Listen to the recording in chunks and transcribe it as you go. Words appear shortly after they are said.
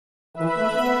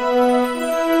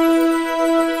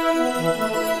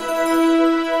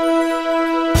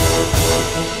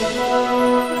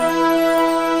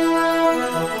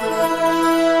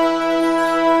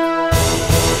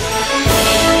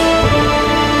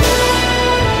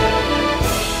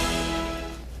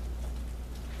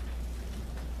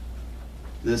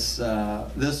this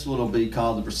this one will be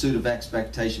called The Pursuit of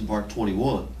Expectation, Part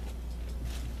 21.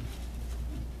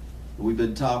 We've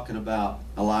been talking about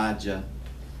Elijah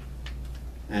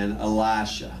and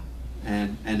Elisha,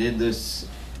 and in this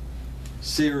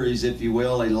series, if you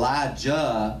will,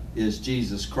 Elijah is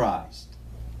Jesus Christ,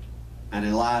 and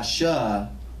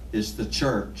Elisha is the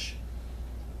church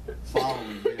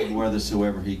following him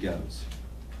whithersoever he goes.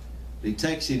 He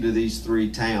takes him to these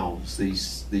three towns,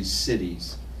 these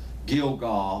cities: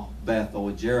 Gilgal, Bethel,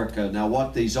 and Jericho. Now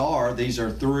what these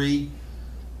are three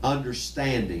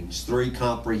understandings, three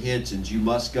comprehensions. You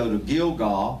must go to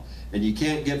Gilgal, and you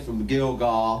can't get from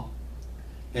Gilgal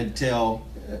until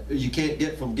you can't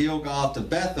get from Gilgal to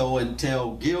Bethel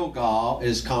until Gilgal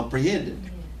is comprehended.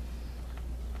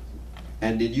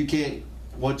 And then you can't,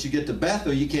 once you get to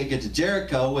Bethel, you can't get to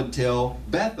Jericho until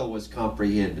Bethel is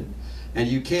comprehended. And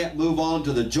you can't move on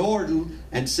to the Jordan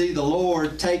and see the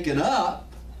Lord taken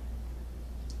up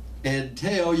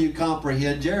until you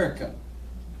comprehend Jericho.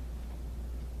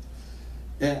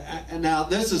 And now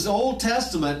this is Old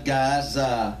Testament, guys,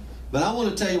 but I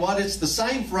want to tell you what, it's the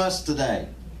same for us today.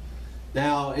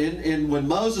 Now, when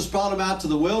Moses brought them out to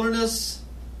the wilderness,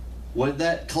 when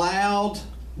that cloud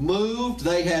moved,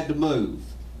 they had to move.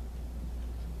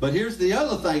 But here's the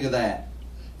other thing of that.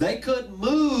 They couldn't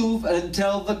move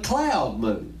until the cloud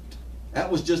moved. That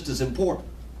was just as important.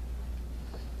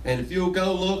 And if you'll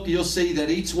go look, you'll see that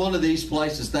each one of these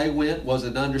places they went was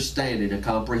an understanding, a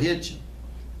comprehension.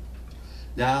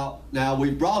 Now we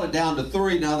brought it down to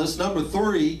 3. Now this number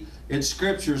 3 in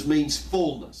Scriptures means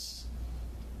fullness.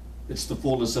 It's the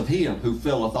fullness of Him who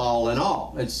filleth all in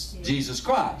all. It's Jesus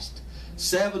Christ.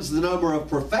 7's the number of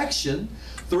perfection.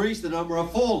 3's the number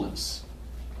of fullness.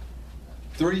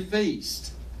 3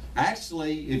 feasts.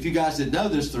 Actually, if you guys didn't know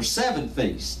this, there's 7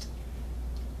 feasts.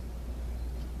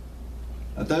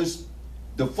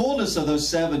 The fullness of those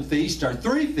 7 feasts are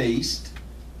 3 feasts: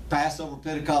 Passover,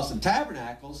 Pentecost, and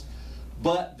Tabernacles.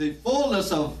 But the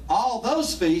fullness of all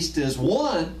those feasts is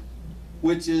one,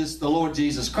 which is the Lord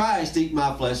Jesus Christ: eat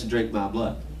my flesh and drink my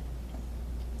blood.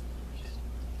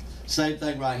 Same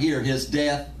thing right here: His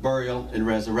death, burial, and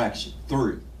resurrection.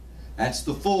 3. That's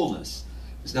the fullness.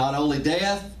 It's not only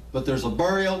death, but there's a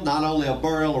burial, not only a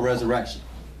burial, a resurrection.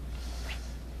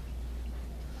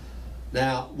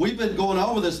 Now, we've been going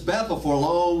over this Bethel for a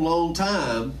long, long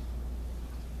time.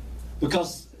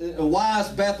 Because why is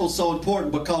Bethel so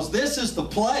important? Because this is the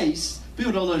place,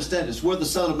 people don't understand this, where the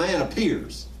Son of Man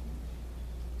appears.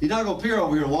 He's not going to appear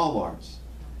over here in Walmart's,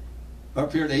 or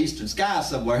up here in the eastern sky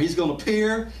somewhere. He's going to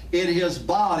appear in His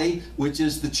body, which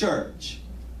is the church.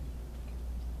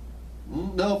 I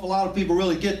don't know if a lot of people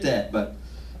really get that, but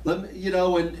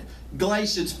in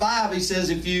Galatians 5, he says,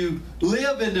 if you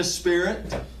live in the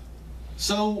Spirit,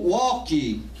 so walk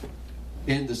ye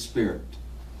in the Spirit.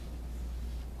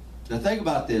 Now think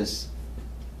about this.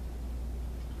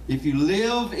 If you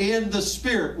live in the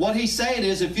Spirit, what he's saying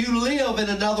is, if you live in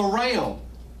another realm,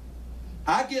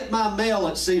 I get my mail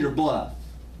at Cedar Bluff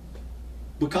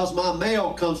because my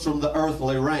mail comes from the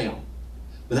earthly realm.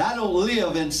 But I don't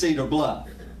live in Cedar Bluff.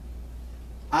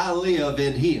 I live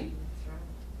in Him.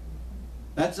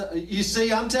 You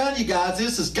see, I'm telling you guys,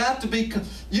 this has got to be,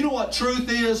 you know what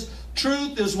truth is?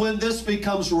 Truth is when this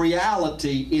becomes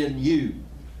reality in you.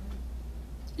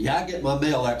 Yeah, I get my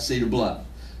mail at Cedar Bluff.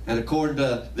 And according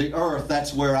to the earth,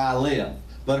 that's where I live.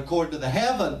 But according to the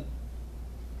heaven,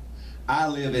 I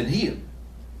live in Him.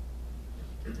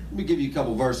 Let me give you a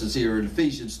couple verses here in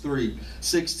Ephesians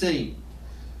 3:16.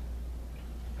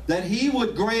 That He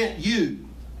would grant you,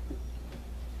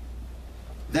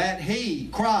 that He,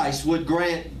 Christ, would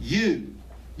grant you.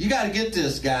 You got to get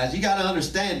this, guys. You got to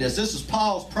understand this. This is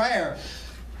Paul's prayer.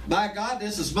 My God,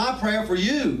 this is my prayer for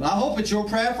you. I hope it's your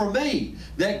prayer for me.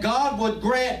 That God would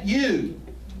grant you.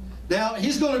 Now,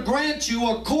 He's going to grant you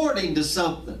according to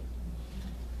something.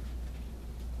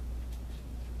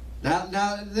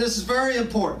 Now this is very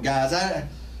important, guys.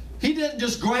 He didn't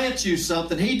just grant you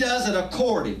something. He does it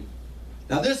according.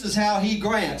 Now, this is how He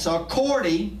grants.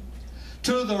 According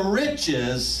to the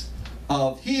riches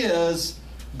of His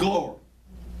glory.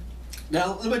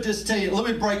 Now, let me just tell you, let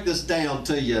me break this down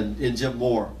to you in Jim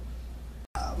Moore.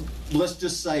 Let's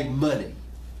just say money.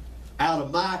 Out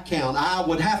of my account, I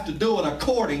would have to do it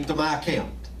according to my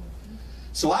account.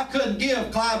 So I couldn't give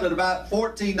Clive about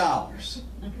 $14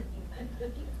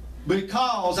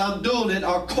 because I'm doing it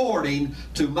according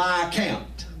to my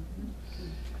account.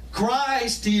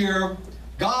 Christ here,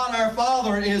 God our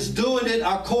Father, is doing it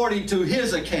according to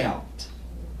His account.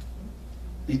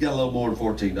 He's got a little more than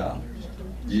 $14.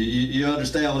 You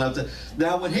understand what I'm saying?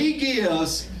 Now when He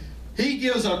gives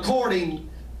according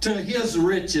to his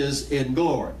riches in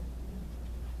glory.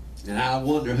 And I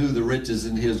wonder who the riches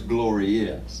in his glory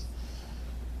is.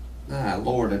 My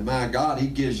Lord and my God, he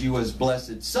gives you his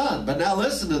blessed Son. But now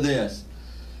listen to this.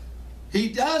 He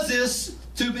does this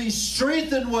to be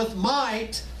strengthened with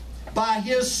might by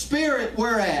his Spirit,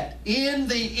 where at? In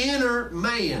the inner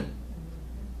man.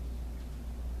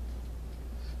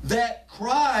 That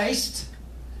Christ,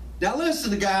 now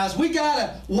listen guys,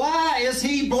 why is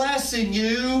he blessing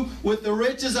you with the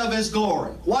riches of his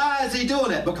glory? Why is he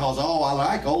doing it? Because, oh, I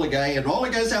like Holy Gay, and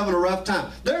Holy Gay's having a rough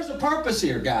time. There's a purpose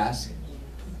here, guys.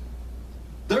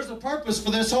 There's a purpose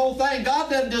for this whole thing. God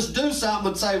doesn't just do something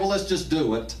and say, well, let's just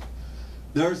do it.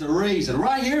 There's a reason.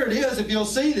 Right here it is. If you'll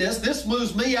see this, this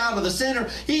moves me out of the center.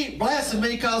 He ain't blessing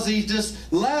me because he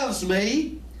just loves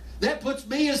me. That puts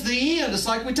me as the end. It's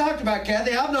like we talked about,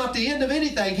 Kathy. I'm not the end of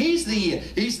anything. He's the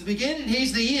end. He's the beginning.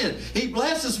 He's the end. He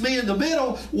blesses me in the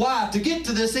middle. Why? To get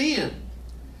to this end.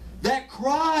 That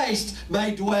Christ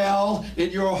may dwell in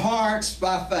your hearts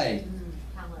by faith.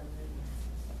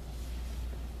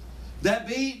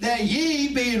 That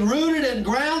ye, being rooted and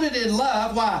grounded in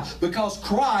love, why? Because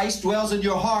Christ dwells in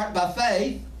your heart by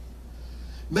faith,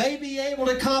 may be able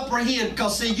to comprehend,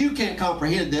 because see, you can't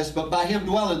comprehend this, but by him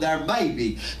dwelling there,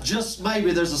 maybe, just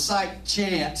maybe, there's a slight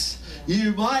chance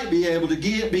you might be able to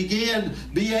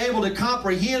be able to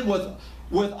comprehend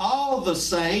with all the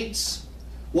saints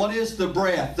what is the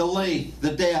breadth, the length,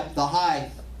 the depth, the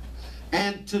height,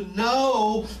 and to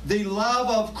know the love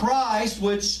of Christ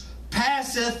which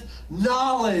passeth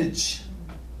knowledge,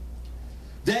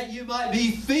 that you might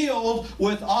be filled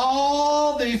with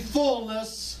all the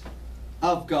fullness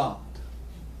of God.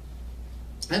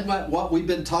 And what we've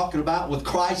been talking about with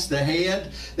Christ the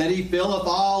head, that he filleth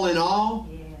all in all.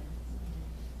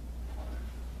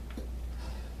 Yeah.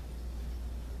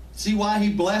 See why he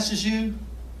blesses you?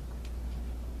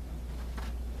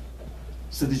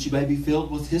 So that you may be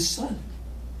filled with his Son.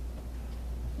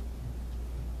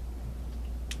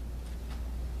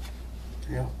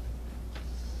 Yeah.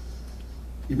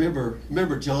 You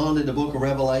remember John in the book of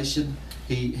Revelation?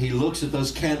 He looks at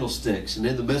those candlesticks, and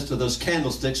in the midst of those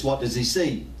candlesticks, what does he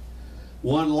see?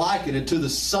 One likened unto the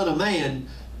Son of Man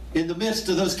in the midst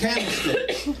of those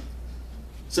candlesticks.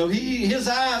 So his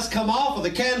eyes come off of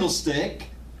the candlestick.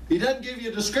 He doesn't give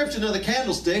you a description of the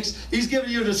candlesticks. He's giving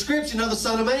you a description of the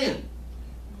Son of Man.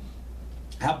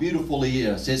 How beautiful he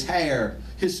is. His hair,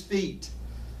 his feet.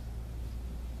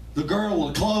 The girdle,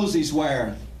 the clothes he's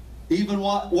wearing. Even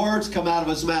what words come out of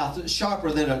his mouth,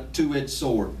 sharper than a two-edged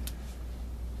sword.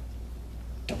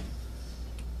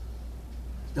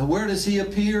 Now where does he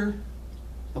appear?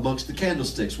 Amongst the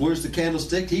candlesticks. Where's the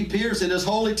candlestick? He appears in his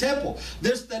holy temple.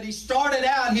 This that he started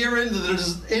out here in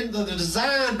the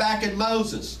design back in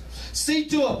Moses. See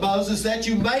to it, Moses, that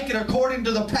you make it according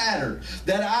to the pattern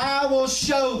that I will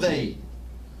show thee,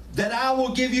 that I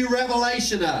will give you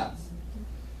revelation of.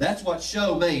 That's what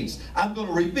show means. I'm going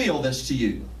to reveal this to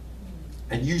you.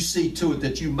 And you see to it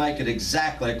that you make it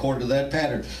exactly according to that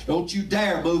pattern. Don't you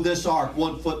dare move this ark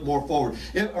 1 foot more forward.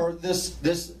 Or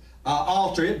this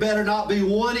altar. It better not be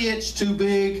 1 inch too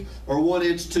big or 1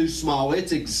 inch too small.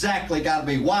 It's exactly got to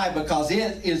be. Why? Because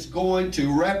it is going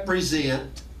to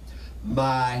represent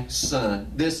my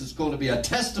Son. This is going to be a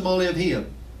testimony of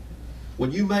him.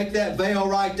 When you make that veil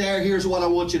right there, here's what I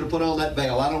want you to put on that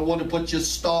veil. I don't want to put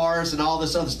just stars and all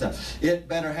this other stuff. It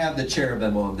better have the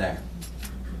cherubim on there.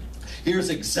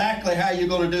 Here's exactly how you're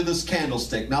going to do this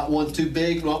candlestick. Not one too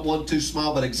big, not one too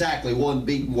small, but exactly one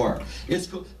beaten work.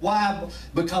 Why?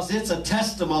 Because it's a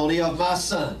testimony of my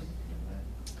Son.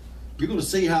 You're going to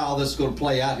see how all this is going to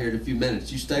play out here in a few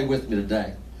minutes. You stay with me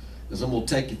today, because I'm going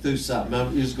to take you through something.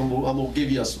 I'm going to give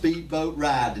you a speedboat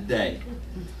ride today.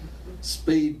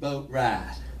 Speedboat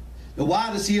ride. Now,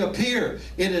 why does he appear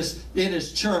in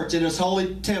his church, in his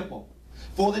holy temple?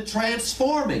 For the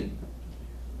transforming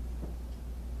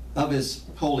of his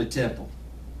holy temple.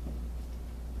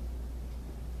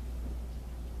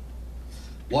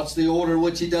 What's the order in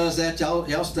which he does that?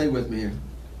 Y'all stay with me here.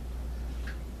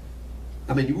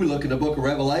 I mean, you were looking at the book of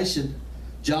Revelation.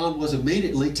 John was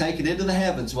immediately taken into the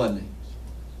heavens, wasn't he?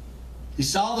 He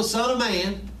saw the Son of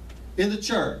Man in the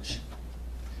church.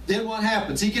 Then what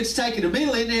happens? He gets taken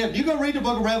immediately into heaven. You go read the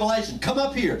book of Revelation. Come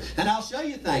up here, and I'll show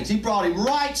you things. He brought him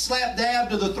right slap dab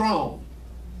to the throne.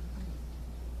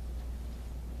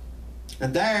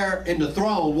 And there in the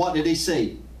throne, what did he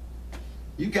see?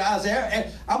 You guys,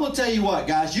 I'm going to tell you what,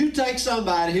 guys. You take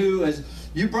somebody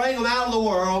you bring them out of the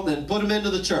world and put them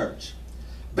into the church.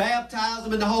 Baptize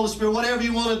them in the Holy Spirit, whatever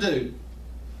you want to do.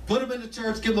 Put them in the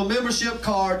church, give them a membership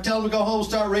card, tell them to go home and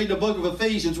start reading the book of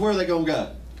Ephesians. Where are they going to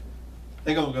go?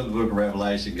 They're going to go to the book of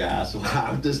Revelation, guys. So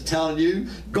I'm just telling you,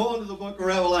 go into the book of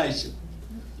Revelation.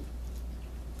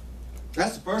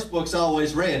 That's the first book's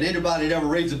always read. Anybody that ever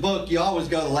reads a book, you always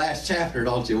go to the last chapter,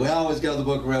 don't you? We always go to the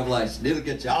book of Revelation. It'll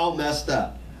get you all messed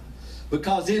up.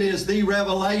 Because it is the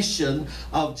revelation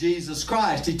of Jesus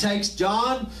Christ. He takes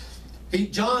John.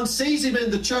 John sees him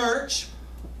in the church.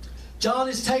 John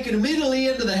is taken immediately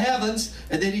into the heavens,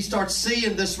 and then he starts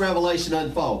seeing this revelation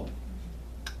unfold.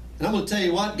 And I'm going to tell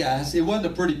you what, guys, it wasn't a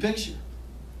pretty picture.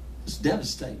 It's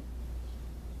devastating.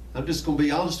 I'm just going to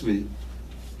be honest with you.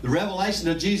 The revelation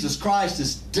of Jesus Christ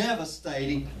is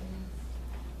devastating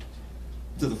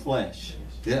to the flesh.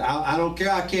 I don't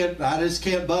care. I just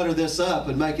can't butter this up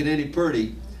and make it any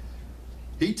pretty.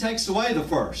 He takes away the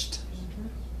first,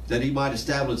 that he might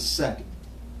establish the second.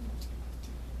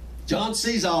 John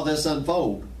sees all this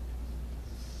unfold.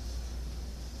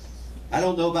 I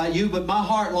don't know about you, but my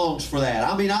heart longs for that.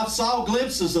 I mean, I've saw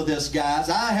glimpses of this, guys.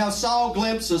 I have saw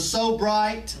glimpses so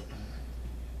bright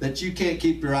that you can't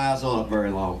keep your eyes on it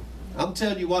very long. I'm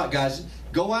telling you what, guys,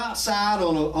 go outside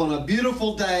on a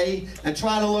beautiful day and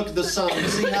try to look at the sun and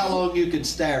see how long you can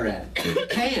stare at it. You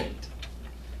can't.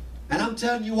 And I'm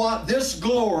telling you what, this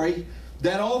glory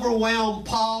that overwhelmed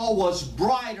Paul was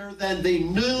brighter than the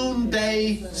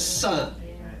noonday sun.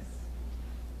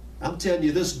 I'm telling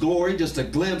you, this glory, just a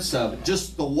glimpse of it,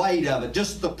 just the weight of it,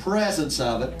 just the presence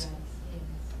of it.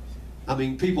 I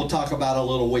mean, people talk about a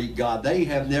little weak God. They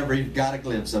have never even got a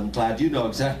glimpse of him, Clyde. You know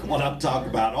exactly what I'm talking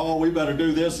about. Oh, we better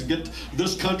do this and get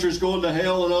this country's going to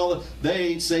hell and all that. They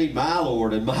ain't seen my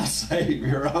Lord and my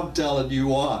Savior. I'm telling you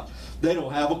what. They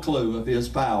don't have a clue of his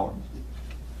power.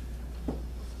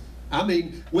 I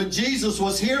mean, when Jesus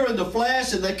was here in the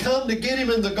flesh and they come to get him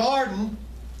in the garden,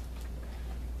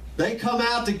 they come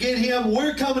out to get him.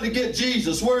 We're coming to get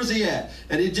Jesus. Where's he at?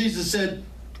 And then Jesus said,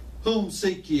 "Whom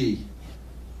seek ye?"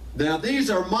 Now, these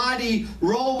are mighty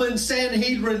Roman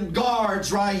Sanhedrin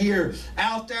guards right here,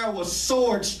 out there with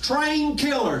swords. Trained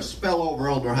killers fell over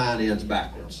on their hind ends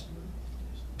backwards.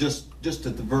 Just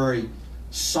at the very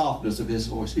softness of his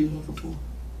voice. Who are you looking for?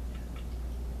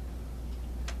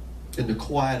 In the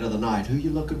quiet of the night, who are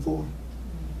you looking for?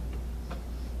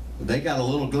 When they got a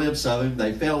little glimpse of him,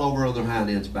 they fell over on their hind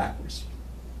ends backwards.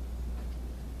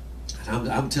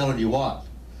 And I'm telling you what,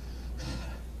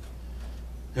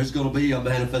 there's going to be a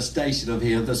manifestation of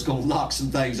him that's going to knock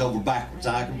some things over backwards.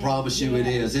 I can promise you it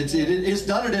is. It's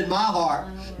done it in my heart.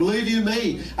 Believe you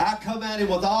me, I come at him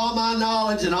with all my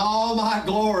knowledge and all my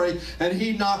glory, and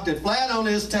he knocked it flat on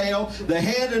his tail, the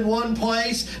head in one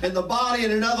place, and the body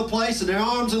in another place, and their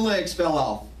arms and legs fell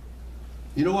off.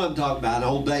 You know what I'm talking about, an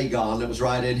old Dagon that was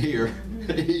right in here.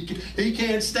 He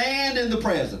can't stand in the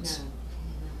presence.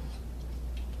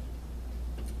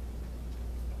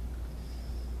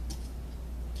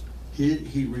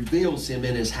 He reveals him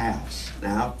in his house.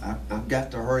 Now, I've got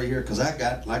to hurry here because like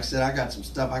I said, I got some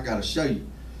stuff I got to show you.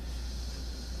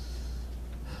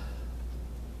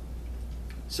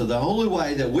 So the only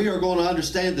way that we are going to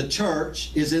understand the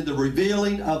church is in the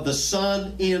revealing of the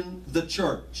Son in the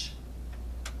church.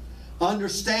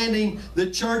 Understanding the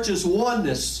church's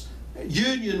oneness,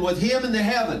 union with him in the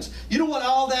heavens. You know what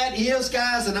all that is,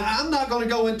 guys? And I'm not going to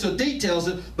go into details,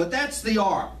 but that's the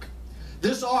ark.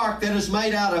 This ark that is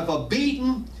made out of a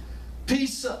beaten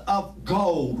piece of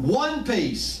gold. One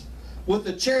piece with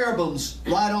the cherubims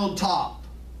right on top.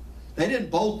 They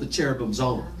didn't bolt the cherubims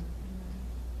on.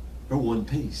 They're one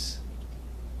piece.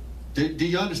 Do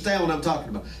you understand what I'm talking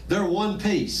about? They're one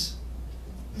piece.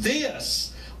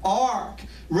 This ark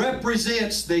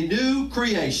represents the new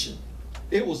creation.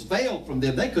 It was veiled from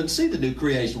them. They couldn't see the new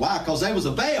creation. Why? Because there was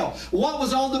a veil. What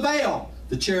was on the veil?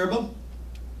 The cherubim.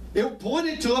 It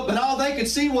pointed to it, but all they could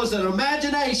see was an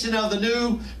imagination of the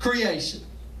new creation.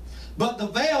 But the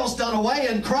veil's done away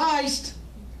in Christ.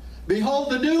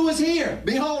 Behold, the new is here.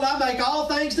 Behold, I make all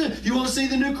things new. You want to see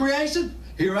the new creation?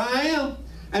 Here I am.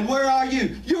 And where are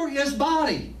you? You're his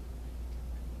body.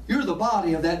 You're the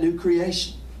body of that new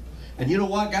creation. And you know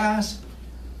what, guys?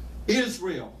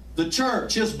 Israel, the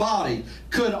church, his body,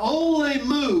 could only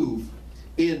move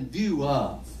in view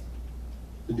of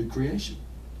the new creation.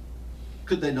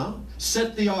 Could they not?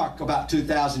 Set the ark about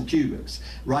 2,000 cubits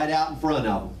right out in front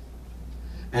of them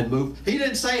and move. He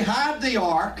didn't say hide the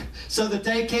ark so that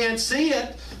they can't see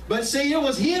it, but see, it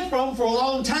was hid from them for a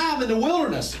long time in the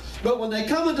wilderness. But when they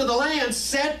come into the land,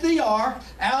 set the ark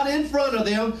out in front of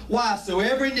them. Why? So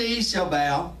every knee shall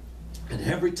bow and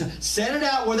every tongue. Set it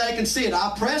out where they can see it.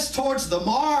 I press towards the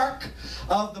mark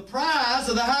of the prize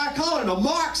of the high calling. A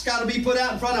mark's got to be put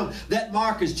out in front of them. That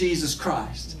mark is Jesus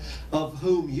Christ, of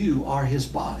whom you are his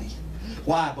body.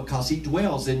 Why? Because he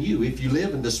dwells in you. If you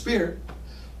live in the Spirit,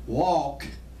 Walk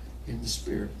in the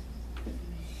Spirit.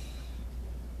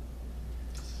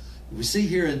 We see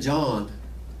here in John,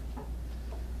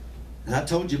 and I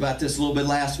told you about this a little bit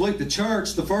last week, the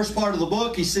church, the first part of the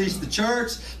book, he sees the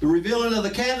church, the revealing of the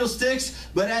candlesticks,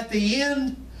 but at the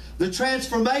end, the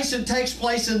transformation takes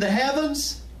place in the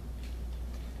heavens.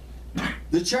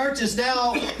 The church is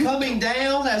now coming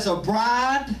down as a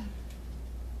bride,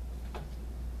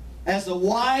 as a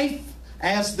wife,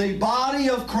 as the body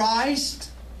of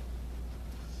Christ.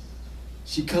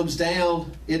 She comes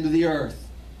down into the earth.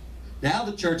 Now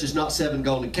the church is not 7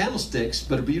 golden candlesticks,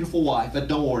 but a beautiful wife,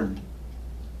 adorned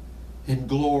in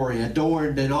glory,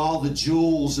 adorned in all the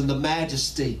jewels and the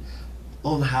majesty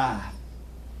on high.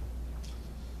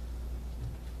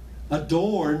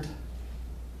 Adorned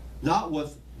not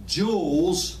with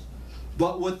jewels,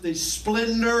 but with the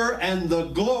splendor and the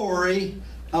glory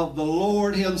of the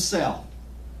Lord Himself.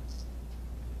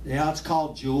 Yeah, it's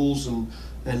called jewels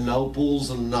and opals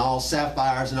and all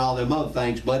sapphires and all them other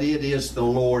things, but it is the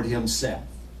Lord Himself.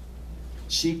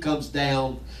 She comes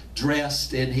down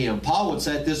dressed in Him. Paul would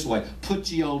say it this way,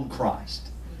 put ye on Christ.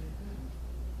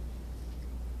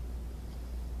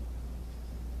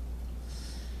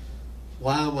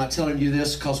 Why am I telling you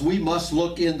this? Because we must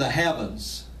look in the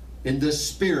heavens, in this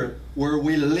spirit where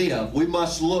we live. We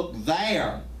must look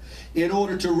there in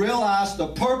order to realize the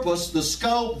purpose, the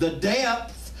scope, the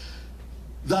depth,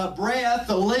 the breadth,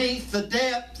 the length, the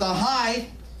depth, the height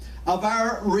of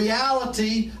our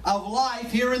reality of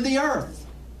life here in the earth.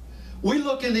 We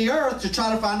look in the earth to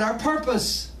try to find our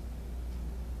purpose.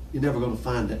 You're never going to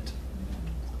find it.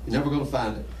 You're never going to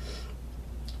find it.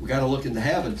 We've got to look in the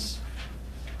heavens.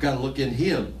 We've got to look in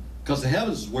Him, because the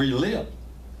heavens is where you live.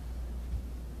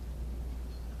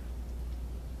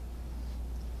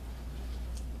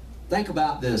 Think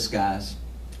about this, guys.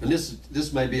 And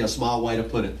this may be a small way to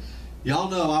put it.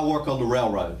 Y'all know I work on the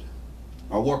railroad.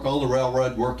 Or work on the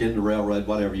railroad, work in the railroad,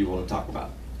 whatever you want to talk about.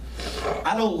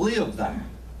 I don't live there.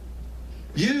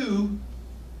 You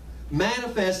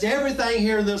manifest everything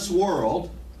here in this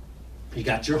world. You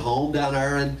got your home down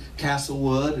there in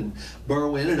Castlewood and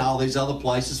Berwyn and all these other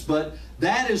places, but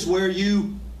that is where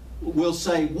you will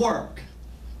say work.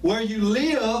 Where you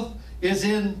live is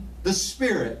in the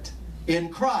Spirit, in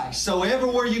Christ. So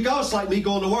everywhere you go, it's like me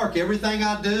going to work. Everything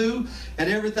I do and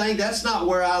everything, that's not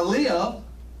where I live.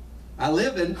 I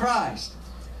live in Christ.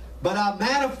 But I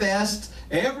manifest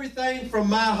everything from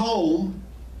my home,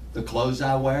 the clothes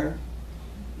I wear,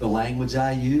 the language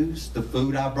I use, the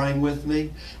food I bring with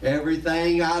me,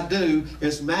 everything I do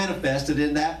is manifested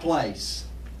in that place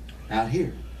out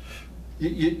here. Do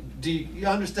you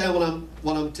understand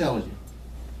what I'm telling you?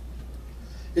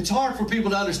 It's hard for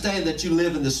people to understand that you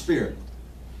live in the Spirit.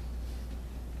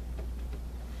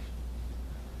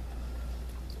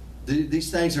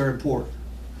 These things are important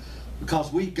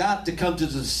because we got to come to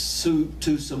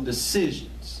some decisions.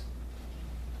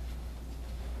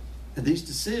 And these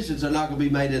decisions are not going to be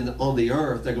made on the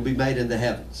earth. They're going to be made in the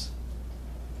heavens.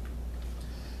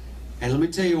 And let me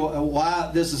tell you why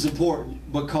this is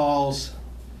important. Because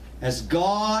as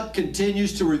God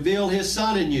continues to reveal His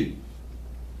Son in you,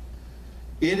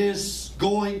 it is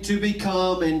going to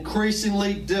become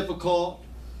increasingly difficult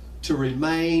to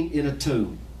remain in a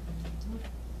tomb.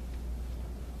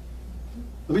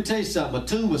 Let me tell you something. A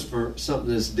tomb was for something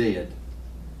that's dead,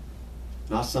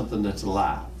 not something that's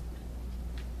alive.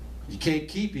 You can't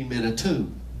keep Him in a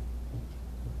tomb.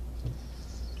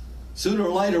 Sooner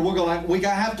or later, we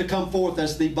have to come forth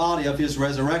as the body of His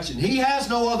resurrection. He has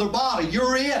no other body.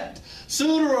 You're it.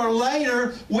 Sooner or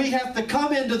later, we have to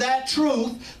come into that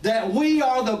truth that we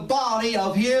are the body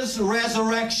of His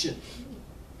resurrection.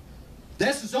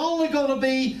 This is only going to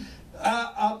be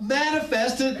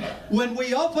manifested when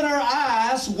we open our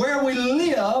eyes where we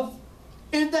live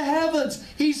in the heavens.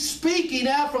 He's speaking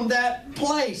out from that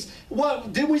place.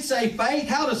 What did we say? Faith?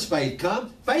 How does faith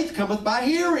come? Faith cometh by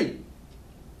hearing.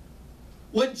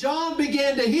 When John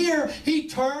began to hear, he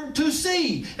turned to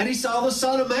see. And he saw the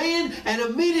Son of Man, and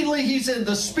immediately he's in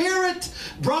the Spirit,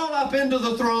 brought up into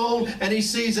the throne, and he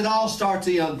sees it all start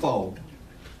to unfold.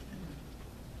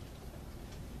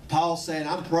 Paul said,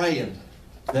 I'm praying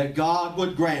that God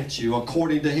would grant you,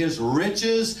 according to His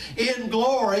riches in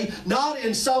glory, not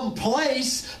in some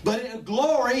place, but in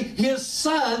glory, His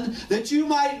Son, that you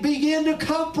might begin to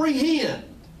comprehend.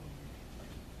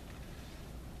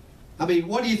 I mean,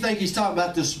 what do you think he's talking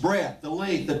about? This breadth, the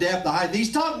length, the depth, the height.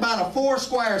 He's talking about a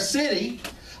four-square city,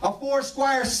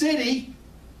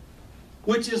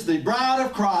 which is the bride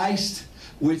of Christ,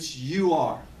 which you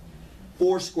are.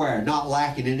 Foursquare, not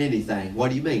lacking in anything.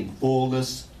 What do you mean?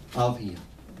 Fullness of Him.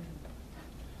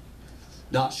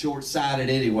 Not short-sighted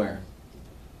anywhere.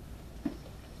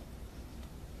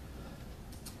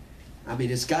 mean,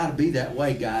 it's got to be that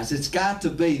way, guys. It's got to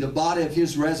be the body of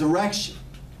His resurrection.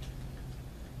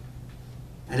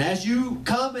 And as you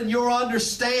come in your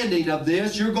understanding of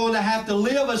this, you're going to have to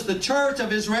live as the church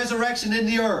of His resurrection in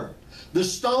the earth. The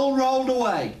stone rolled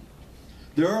away.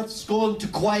 The earth's going to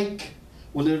quake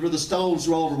whenever the stone's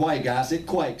rolled away, guys. It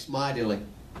quakes mightily.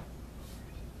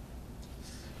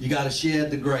 You got to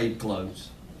shed the grave clothes.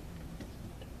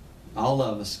 All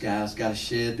of us, guys, got to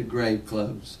shed the grave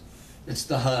clothes. It's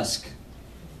the husk.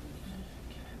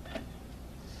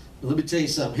 Let me tell you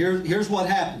something. Here's what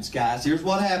happens, guys. Here's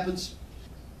what happens.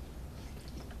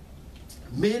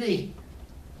 Many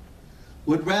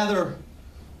would rather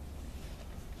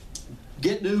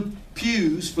get new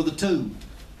pews for the tomb.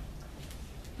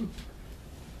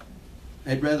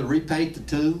 They'd rather repaint the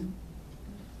tomb,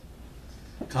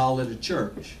 call it a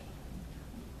church.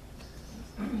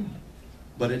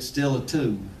 But it's still a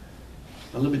tomb.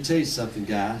 Now let me tell you something,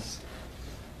 guys.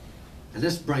 And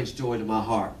this brings joy to my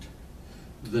heart.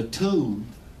 The tomb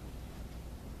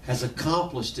has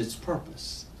accomplished its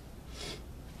purpose.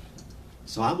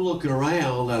 So I'm looking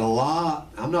around at a lot.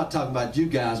 I'm not talking about you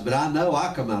guys, but I know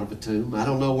I come out of a tomb. I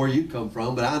don't know where you come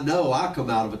from, but I know I come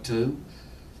out of a tomb.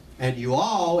 And you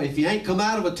all, if you ain't come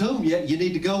out of a tomb yet, you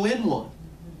need to go in one.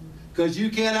 Because you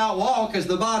can't outwalk as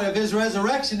the body of His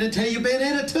resurrection until you've been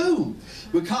in a tomb.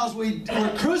 Because we're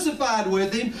crucified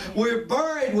with Him, we're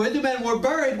buried with Him, and we're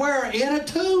buried where? In a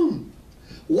tomb.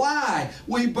 Why?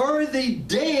 We bury the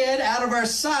dead out of our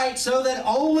sight so that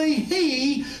only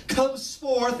He comes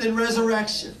forth in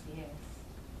resurrection. Yes.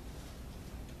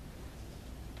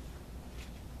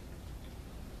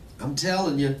 I'm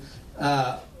telling you,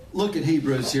 look at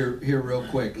Hebrews here real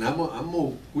quick. And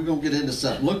we're going to get into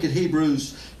something. Look at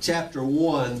Hebrews chapter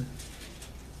 1.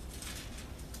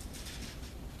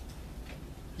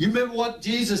 You remember what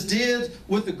Jesus did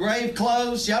with the grave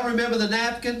clothes? Y'all remember the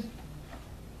napkin?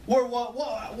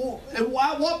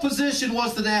 What position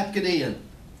was the napkin in?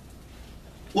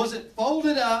 Was it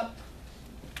folded up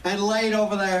and laid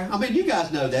over there? I mean, you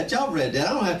guys know that. Y'all read that.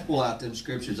 I don't have to pull out them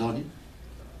scriptures on you.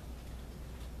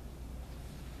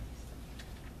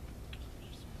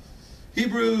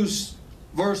 Hebrews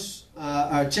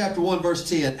chapter 1, verse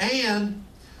 10. And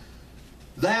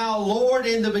thou, Lord,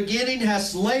 in the beginning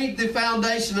hast laid the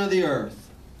foundation of the earth,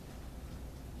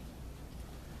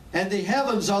 and the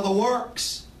heavens are the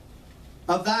works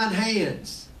of thine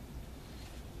hands.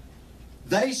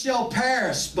 They shall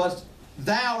perish, but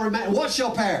thou remain. What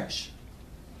shall perish?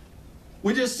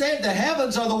 We just said the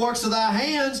heavens are the works of thy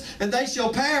hands, and they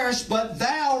shall perish, but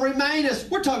thou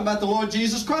remainest. We're talking about the Lord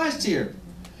Jesus Christ here.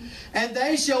 And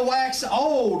they shall wax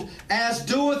old as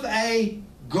doeth a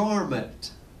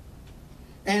garment,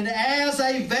 and as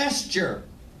a vesture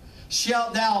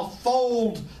shalt thou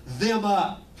fold them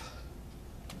up,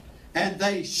 and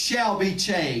they shall be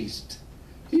changed.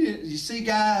 You see,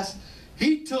 guys,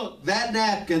 He took that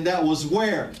napkin that was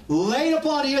where? Laid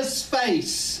upon His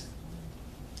face,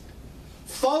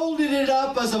 folded it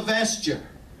up as a vesture,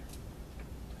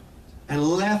 and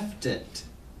left it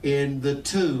in the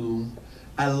tomb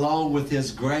along with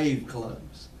His grave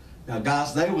clothes. Now,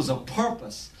 guys, there was a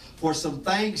purpose for some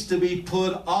things to be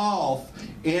put off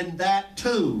in that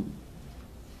tomb.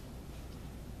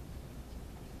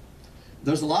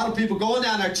 There's a lot of people going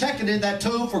down there checking in that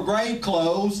tomb for grave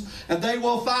clothes, and they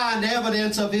will find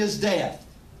evidence of His death.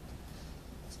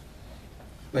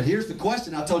 But here's the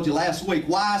question I told you last week.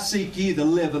 Why seek ye the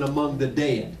living among the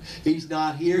dead? He's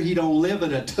not here. He don't live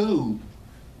in a tomb.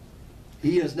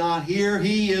 He is not here.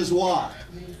 He is what?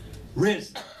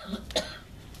 Risen.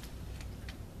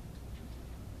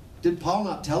 Did Paul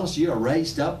not tell us you are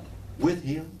raised up with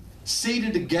Him?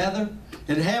 Seated together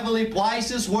in heavenly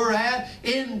places we're at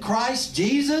in Christ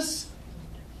Jesus?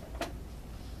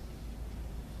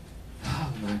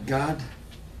 Oh my God.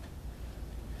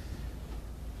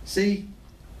 See,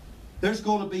 there's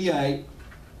going to be a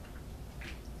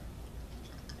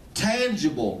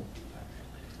tangible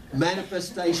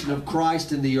manifestation of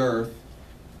Christ in the earth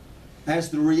as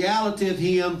the reality of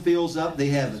Him fills up the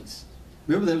heavens.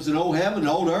 Remember, there was an old heaven and an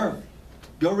old earth.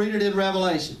 Go read it in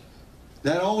Revelation.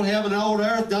 That old heaven and old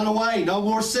earth done away. No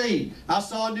more sea. I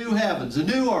saw new heavens, a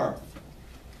new earth.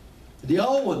 The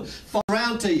old one fall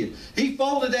around to you. He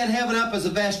folded that heaven up as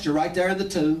a vesture right there in the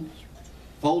tomb.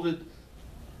 Folded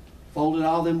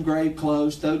all them grave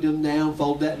clothes, throwed them down,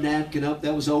 folded that napkin up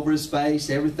that was over His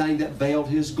face. Everything that veiled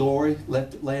His glory,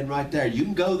 left it laying right there. You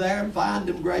can go there and find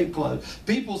them grave clothes.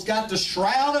 People's got the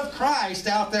shroud of Christ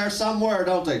out there somewhere,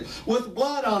 don't they? With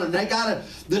blood on it. They got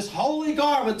this holy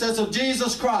garment that's of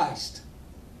Jesus Christ.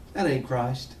 That ain't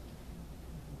Christ.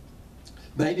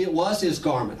 Maybe it was His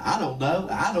garment. I don't know.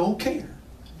 I don't care.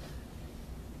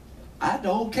 I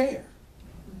don't care.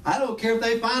 I don't care if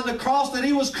they find the cross that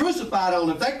he was crucified on.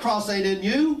 If that cross ain't in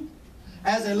you,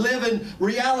 as a living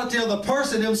reality of the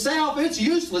person himself, it's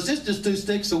useless. It's just two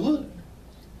sticks of wood.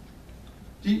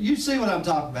 You see what I'm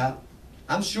talking about?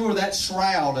 I'm sure that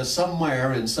shroud is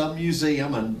somewhere in some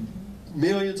museum and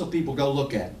millions of people go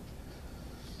look at it.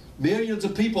 Millions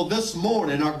of people this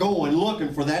morning are going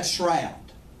looking for that shroud.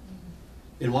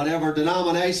 In whatever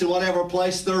denomination, whatever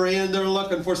place they're in, they're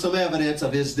looking for some evidence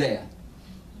of his death.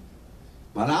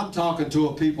 But I'm talking to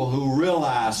a people who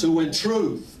realize, who in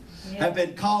truth have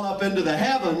been caught up into the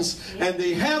heavens, and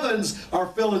the heavens are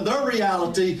filling their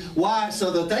reality. Why?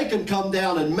 So that they can come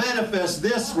down and manifest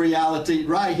this reality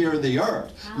right here in the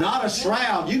earth. Not a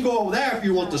shroud. You go over there if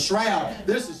you want the shroud.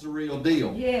 This is the real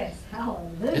deal. Yes,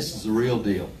 hallelujah. This is the real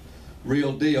deal.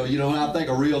 Real deal. You know, when I think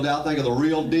of real deal, I think of the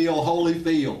real deal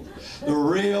Holyfield. The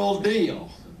real deal.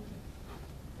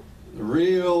 The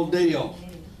real deal.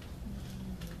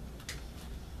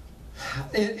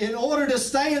 In order to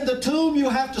stay in the tomb, you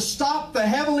have to stop the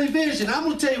heavenly vision. I'm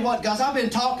going to tell you what, guys, I've been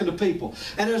talking to people,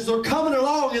 and as they're coming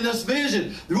along in this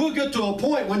vision, we'll get to a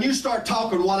point when you start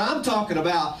talking what I'm talking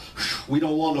about. We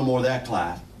don't want no more of that,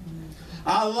 Clyde.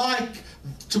 I like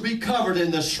to be covered in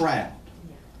this shroud.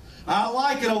 I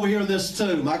like it over here in this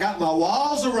tomb. I got my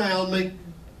walls around me.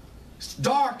 It's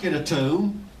dark in a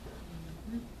tomb.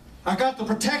 I got the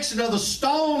protection of the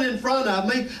stone in front of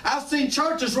me. I've seen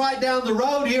churches right down the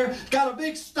road here, got a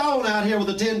big stone out here with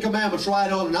the Ten Commandments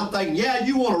right on it. And I'm thinking, yeah,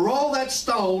 you want to roll that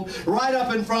stone right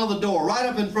up in front of the door, right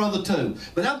up in front of the tomb.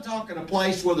 But I'm talking a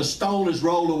place where the stone is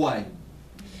rolled away.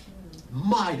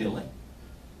 Mightily.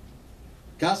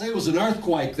 Guys, there was an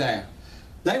earthquake there.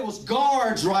 There was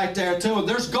guards right there too. And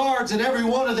there's guards in every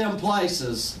one of them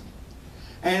places.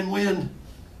 And when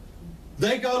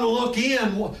they go to look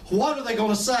in, what are they going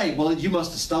to say? Well, you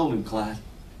must have stoned him, Clyde.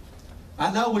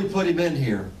 I know we put him in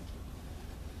here.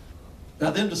 Now,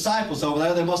 them disciples over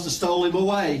there, they must have stole him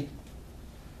away.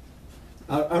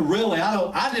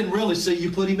 I didn't really see you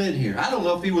put him in here. I don't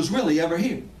know if he was really ever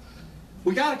here.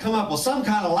 We got to come up with some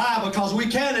kind of lie because we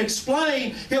can't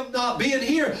explain him not being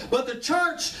here. But the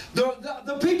church,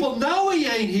 the people know he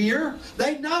ain't here.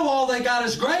 They know all they got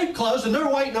is grave clothes, and they're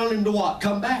waiting on him to what?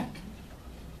 Come back.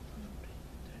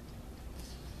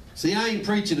 See, I ain't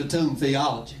preaching a tomb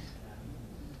theology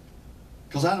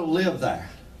because I don't live there.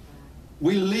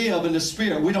 We live in the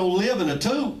Spirit. We don't live in a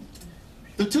tomb.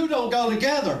 The two don't go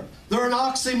together. They're an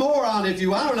oxymoron, if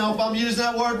you... I don't know if I'm using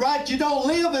that word right. You don't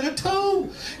live in a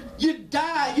tomb. You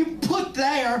die. You put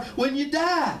there when you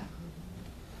die.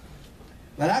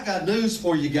 But I got news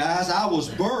for you guys. I was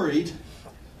buried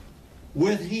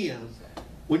with Him.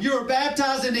 When you were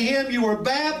baptized into Him, you were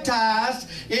baptized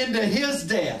into His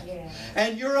death.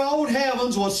 And your old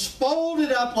heavens was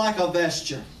folded up like a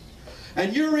vesture.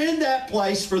 And you're in that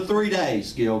place for 3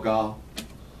 days. Gilgal,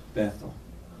 Bethel,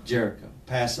 Jericho,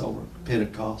 Passover,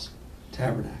 Pentecost,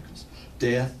 Tabernacles,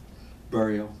 death,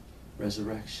 burial,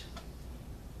 resurrection.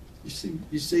 You see?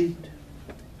 You see?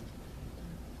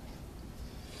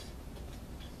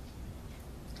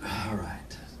 All right.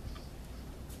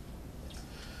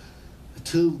 The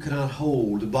tomb cannot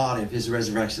hold the body of His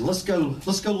resurrection. Let's go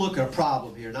look at a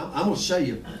problem here. Now, I'm going to show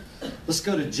you. Let's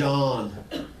go to John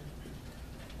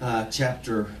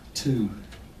chapter 2.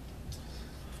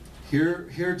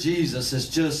 Here Jesus has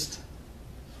just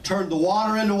turned the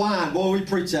water into wine. Boy, we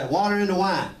preach that. Water into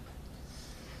wine.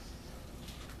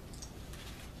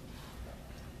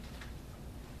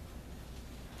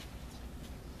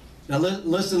 Now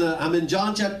listen, I'm in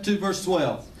John chapter 2, verse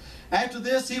 12. After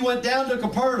this, He went down to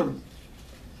Capernaum.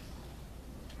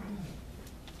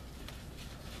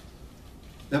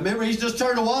 Now remember, He's just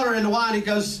turned the water into wine. He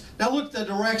goes, now look at the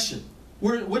direction.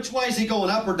 Which way is He going,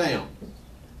 up or down?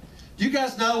 Do you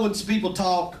guys know when people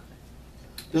talk?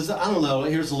 I don't know,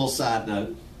 here's a little side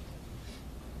note.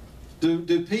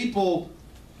 Do people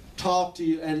talk to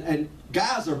you, and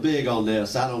guys are big on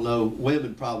this. I don't know,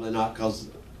 women probably not, because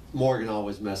Morgan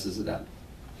always messes it up.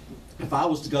 If I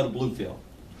was to go to Bluefield,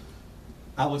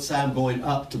 I would say I'm going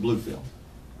up to Bluefield.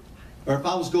 Or if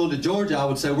I was going to Georgia, I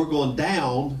would say we're going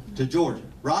down to Georgia,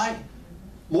 right?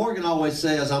 Morgan always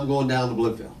says I'm going down to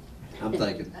Bluefield. I'm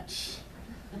thinking,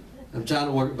 I'm trying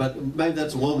to work, but maybe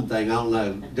that's a woman thing, I don't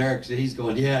know. Derek, he's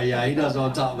going, yeah, he knows what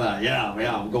I'm talking about. Yeah,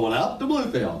 I'm going up to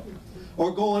Bluefield.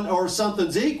 Or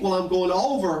something's equal, I'm going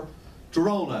over to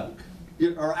Roanoke.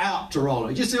 Or out to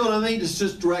Roanoke. You see what I mean? It's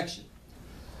just direction.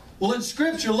 Well, in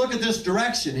Scripture, look at this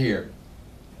direction here.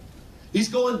 He's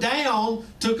going down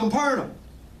to Capernaum.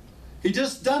 He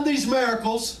just done these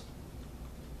miracles.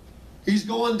 He's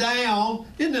going down.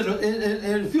 Isn't it?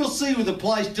 And if you'll see with the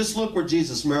place, just look where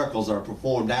Jesus' miracles are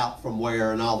performed out from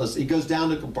where and all this. He goes down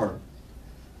to Capernaum.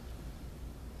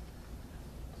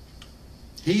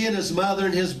 He and his mother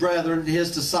and his brethren and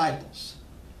his disciples.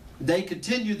 They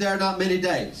continued there not many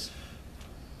days.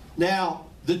 Now,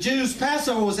 the Jews'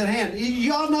 Passover was at hand.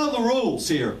 Y'all know the rules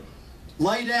here.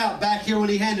 Laid out back here when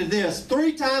he handed this.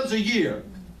 3 times a year.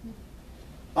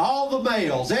 All the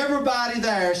males, everybody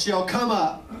there shall come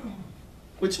up.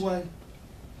 Which way?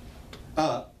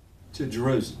 Up to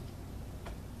Jerusalem.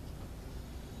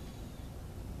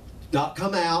 Not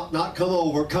come out, not come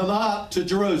over, come up to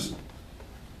Jerusalem.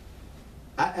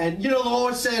 And you know, the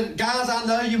Lord said, guys, I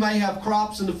know you may have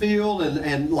crops in the field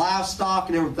and livestock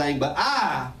and everything, but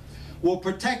I will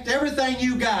protect everything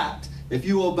you got if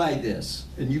you obey this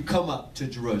and you come up to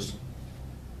Jerusalem.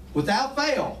 Without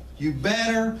fail, you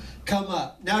better come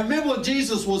up. Now remember when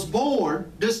Jesus was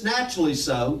born, just naturally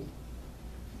so,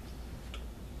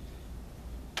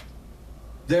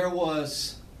 there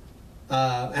was,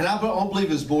 and I don't believe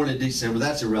he was born in December.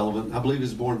 That's irrelevant. I believe he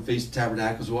was born in Feast of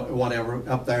Tabernacles, whatever,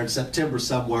 up there in September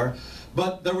somewhere.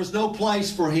 But there was no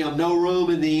place for him, no room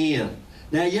in the inn.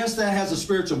 Now, yes, that has a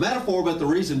spiritual metaphor, but the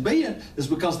reason being is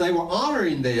because they were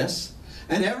honoring this,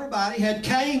 and everybody had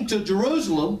came to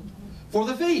Jerusalem for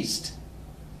the feast.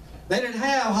 They didn't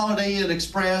have Holiday Inn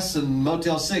Express and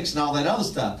Motel 6 and all that other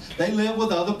stuff. They lived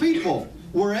with other people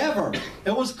wherever.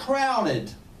 It was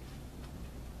crowded.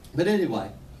 But anyway,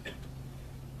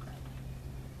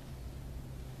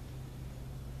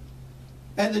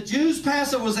 and the Jews'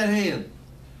 Passover was at hand,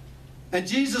 and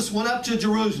Jesus went up to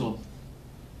Jerusalem.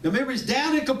 Now remember, he's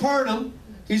down in Capernaum.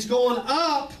 He's going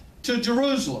up to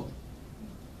Jerusalem.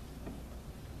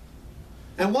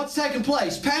 And what's taking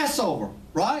place? Passover,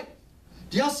 right?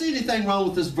 Do y'all see anything wrong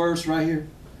with this verse right here?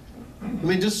 I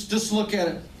mean, just look at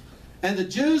it. And the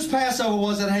Jews' Passover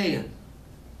was at hand.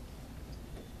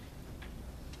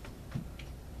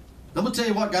 I'm going to tell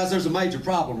you what, guys, there's a major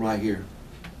problem right here.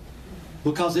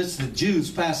 Because it's the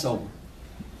Jews' Passover.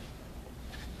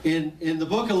 In the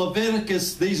book of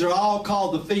Leviticus, these are all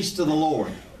called the Feast of the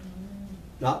Lord.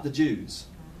 Not the Jews.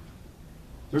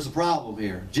 There's a problem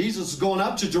here. Jesus is going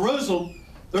up to Jerusalem.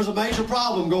 There's a major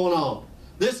problem going on.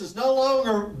 This has no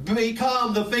longer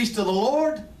become the Feast of the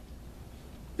Lord.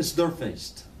 It's their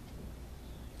feast.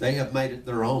 They have made it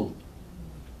their own.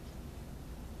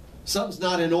 Something's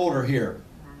not in order here.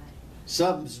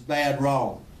 Something's bad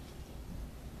wrong.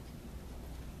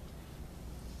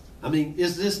 I mean,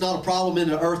 is this not a problem in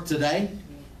the earth today?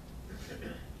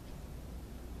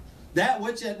 That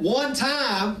which at one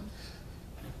time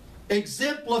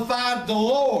exemplified the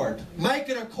Lord. Make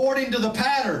it according to the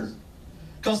pattern.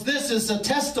 Because this is a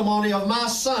testimony of my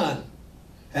Son.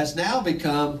 Has now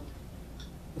become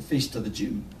the Feast of the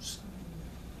Jews.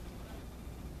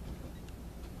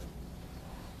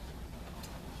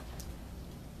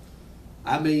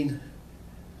 I mean,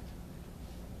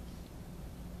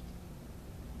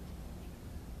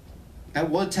 at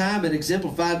one time it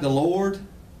exemplified the Lord,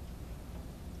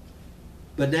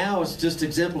 but now it's just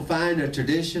exemplifying a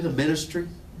tradition, a ministry.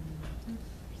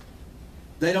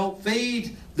 They don't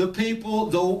feed the people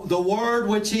the word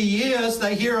which He is.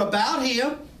 They hear about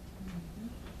Him,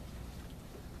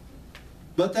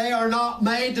 but they are not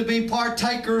made to be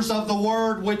partakers of the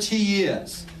word which He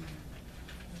is.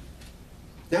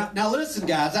 Now listen,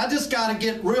 guys, I just got to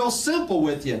get real simple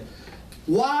with you.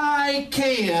 Why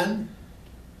can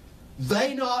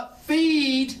they not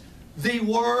feed the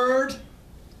word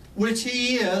which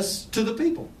He is to the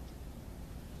people?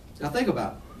 Now think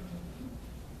about it.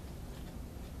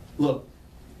 Look,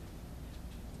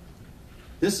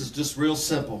 this is just real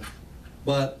simple,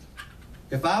 but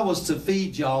if I was to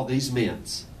feed y'all these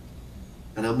mints,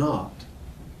 and I'm not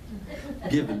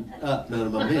giving up none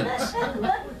of my mints,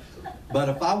 but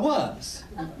if I was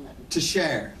to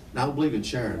share, and I don't believe in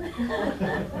sharing,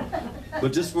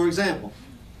 but just for example,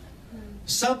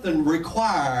 something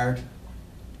required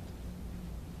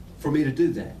for me to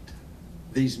do that.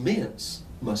 These mints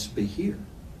must be here.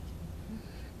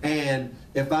 And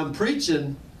if I'm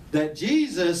preaching that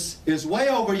Jesus is way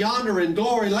over yonder in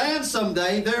glory land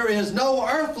someday, there is no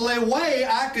earthly way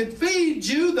I could feed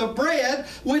you the bread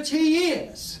which He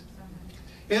is.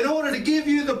 In order to give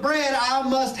you the bread, I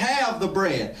must have the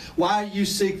bread. Why you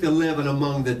seek the living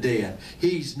among the dead?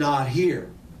 He's not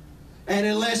here. And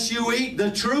unless you eat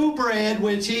the true bread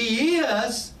which He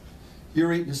is,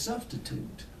 you're eating a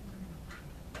substitute.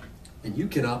 And you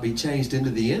cannot be changed into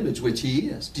the image which He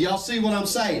is. Do y'all see what I'm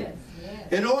saying?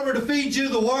 In order to feed you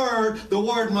the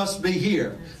Word must be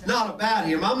here. Not about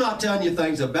Him. I'm not telling you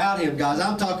things about Him, guys.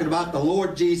 I'm talking about the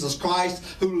Lord Jesus Christ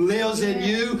who lives in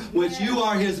you, which you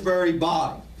are His very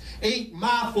body. Eat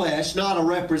my flesh, not a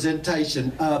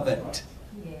representation of it.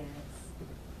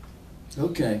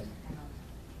 Okay.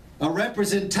 A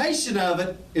representation of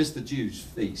it is the Jews'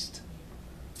 feast.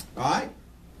 All right?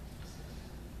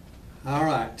 All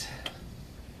right.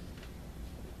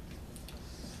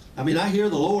 I mean, I hear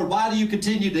the Lord, why do you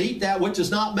continue to eat that which is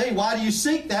not me? Why do you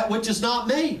seek that which is not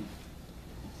me?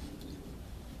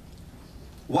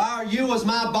 Why are you as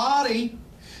my body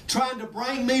trying to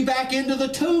bring me back into the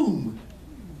tomb?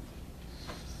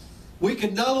 We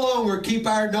can no longer keep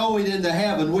our knowing into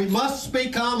heaven. We must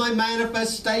become a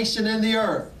manifestation in the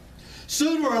earth.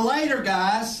 Sooner or later,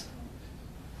 guys,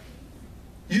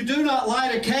 you do not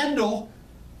light a candle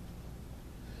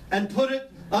and put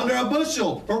it under a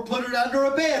bushel or put it under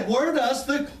a bed. Where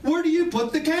do you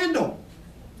put the candle?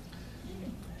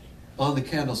 On the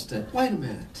candlestick. Wait a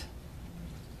minute.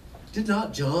 Did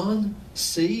not John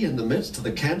see in the midst of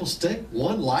the candlestick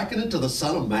one liken it to the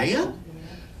Son of Man?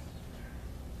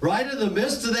 Right in the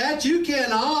midst of that, you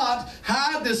cannot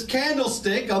hide this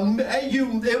candlestick.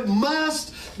 It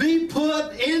must be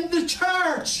put in the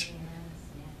church.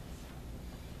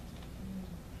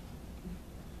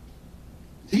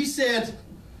 He said,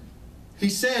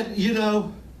 you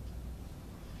know,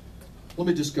 let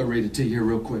me just go read it to you here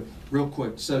real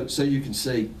quick, so you can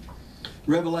see.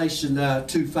 Revelation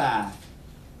 2:5.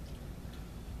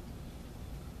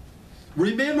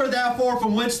 Remember therefore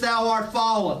from whence thou art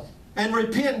fallen, and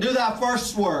repent and do thy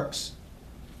first works.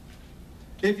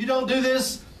 If you don't do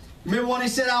this, remember when he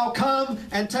said, I'll come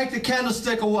and take the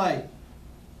candlestick away.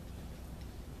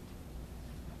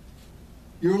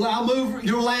 I'll move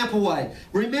your lamp away.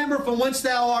 Remember from whence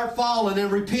thou art fallen, and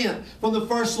repent from the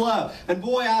first love. And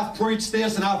boy, I've preached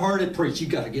this and I've heard it preached. You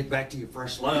got to get back to your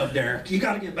first love, Derek. You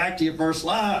got to get back to your first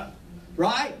love.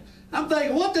 Right? I'm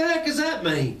thinking, what the heck does that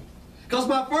mean? Because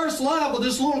my first love with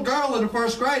this little girl in the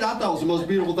first grade, I thought it was the most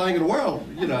beautiful thing in the world.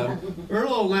 You know, her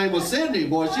little name was Cindy.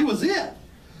 Boy, she was it.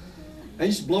 I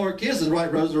used to blow her kisses,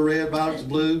 right? Roses are red, violets are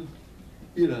blue.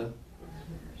 You know.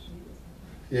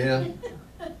 Yeah.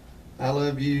 I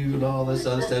love you and all this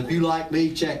other stuff. If you like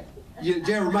me, check. Did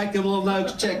you ever make them little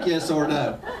notes? Check yes or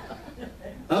no.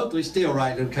 Oakley's still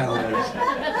writing them kind of letters.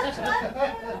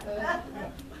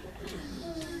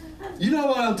 You know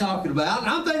what I'm talking about. And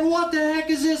I'm thinking, what the heck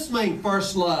does this mean,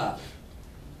 first love?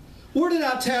 Where did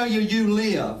I tell you you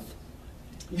live?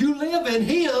 You live in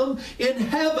Him in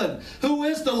heaven, who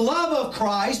is the love of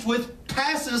Christ, which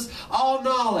passes all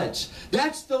knowledge.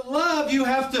 That's the love you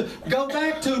have to go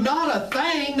back to. Not a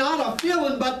thing, not a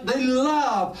feeling, but the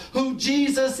love who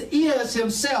Jesus is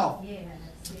Himself. Yes,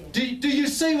 yes. Do you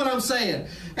see what I'm saying?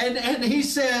 And He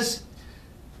says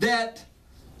that,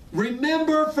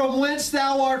 remember from whence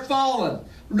thou art fallen.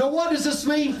 Now, what does this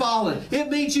mean, fallen? It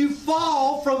means you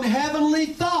fall from heavenly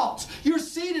thoughts. You're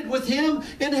seated with Him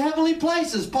in heavenly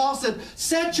places. Paul said,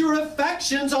 set your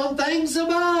affections on things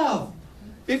above.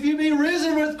 If you be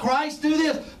risen with Christ, do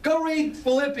this. Go read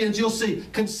Philippians, you'll see.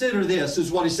 Consider this,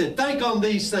 is what he said. Think on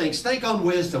these things. Think on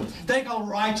wisdom. Think on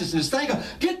righteousness.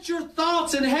 Get your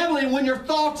thoughts in heavenly. When your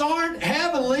thoughts aren't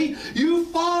heavenly,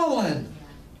 you've fallen.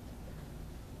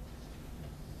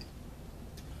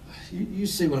 You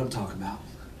see what I'm talking about.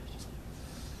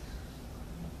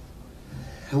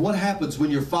 And what happens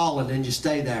when you're fallen and you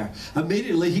stay there?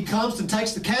 Immediately He comes and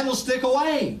takes the candlestick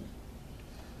away.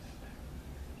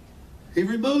 He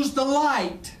removes the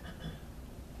light.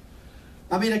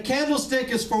 I mean, a candlestick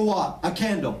is for what? A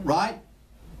candle, right?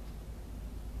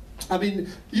 I mean,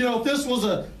 you know, if this was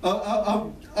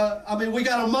I mean, we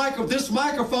got a microphone. This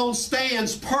microphone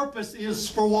stand's purpose is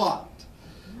for what?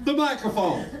 The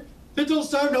microphone. It don't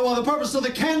serve no other purpose. So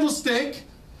the candlestick,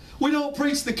 we don't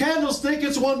preach the candlestick.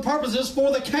 Its one purpose is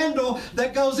for the candle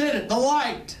that goes in it, the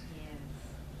light.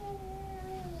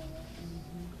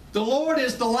 The Lord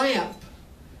is the lamp.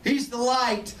 He's the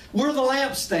light. We're the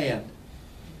lampstand.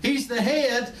 He's the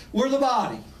head. We're the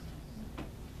body.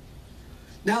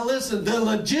 Now listen, the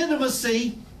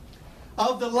legitimacy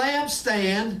of the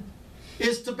lampstand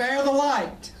is to bear the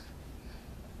light.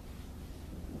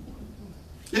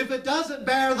 If it doesn't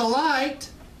bear the light,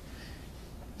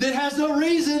 it has no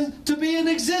reason to be in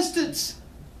existence.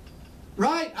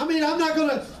 Right? I mean, I'm not going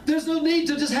to, there's no need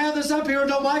to just have this up here and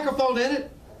no microphone in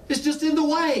it. It's just in the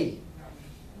way.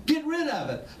 Get rid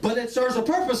of it. But it serves a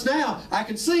purpose now. I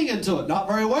can sing into it. Not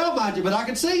very well, mind you, but I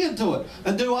can sing into it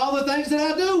and do all the things that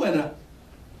I do in it.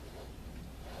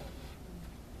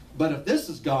 But if this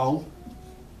is gone,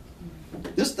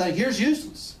 this thing here's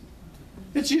useless.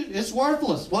 It's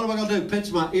worthless. What am I going to do?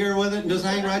 Pinch my ear with it and just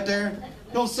hang right there?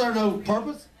 Don't serve no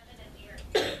purpose.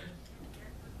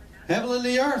 Heaven and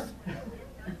the earth.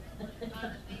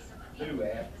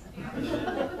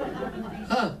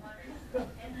 Huh.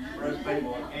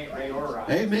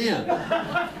 Amen.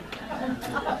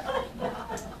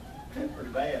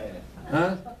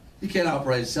 Huh? You can't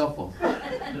operate a cell phone.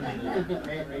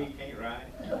 Can't read, can't write.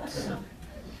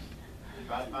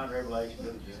 Try to find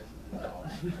Revelation.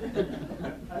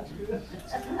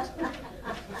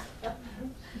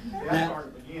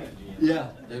 Yeah,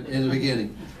 in the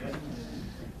beginning.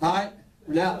 All right.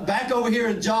 Now, back over here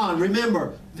in John,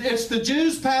 remember, it's the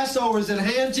Jews' Passover is at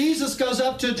hand. Jesus goes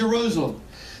up to Jerusalem.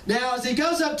 Now, as he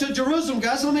goes up to Jerusalem,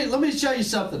 guys, let me show you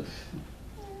something.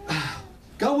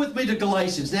 Go with me to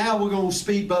Galatians. Now we're going to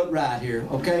speedboat right here,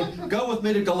 okay? Go with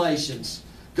me to Galatians.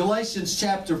 Galatians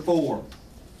chapter 4.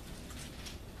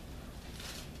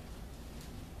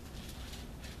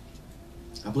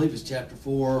 I believe it's chapter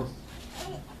 4.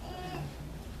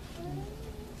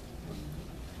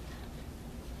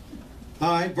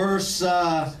 All right, verse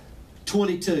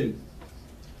 22.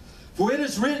 For it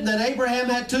is written that Abraham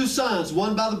had two sons,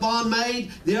 one by the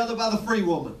bondmaid, the other by the free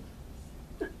woman.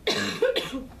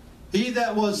 He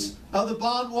that was of the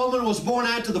bondwoman was born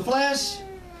after the flesh,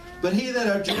 but he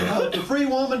that of the free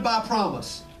woman by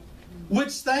promise.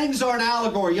 Which things are an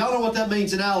allegory? Y'all know what that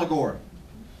means, an allegory.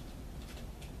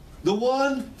 The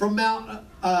one from Mount...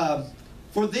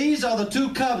 for these are the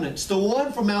two covenants. The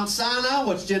one from Mount Sinai,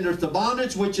 which genders the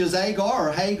bondage, which is Agar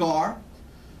or Hagar.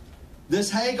 This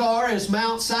Hagar is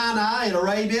Mount Sinai in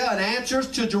Arabia and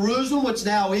answers to Jerusalem, which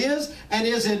now is, and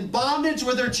is in bondage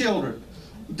with her children.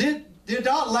 Did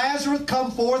not Lazarus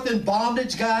come forth in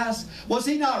bondage, guys? Was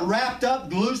he not wrapped up,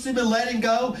 loose him and let him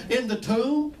go in the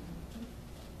tomb?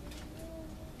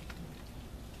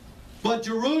 But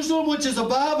Jerusalem, which is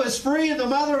above, is free and the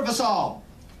mother of us all.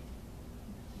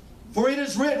 For it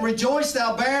is written, Rejoice,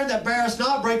 thou barren that bearest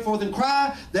not, break forth and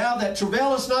cry, thou that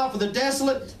travailest not, for the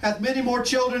desolate hath many more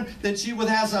children than she which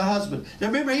has a husband. Now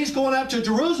remember, he's going up to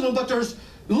Jerusalem, but it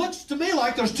looks to me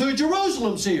like there's two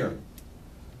Jerusalems here.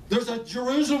 There's a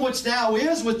Jerusalem which now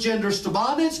is, with genders to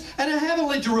bondage, and a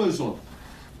heavenly Jerusalem.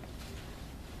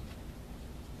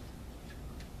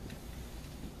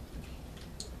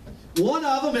 One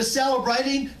of them is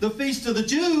celebrating the feast of the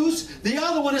Jews. The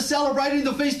other one is celebrating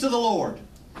the feast of the Lord.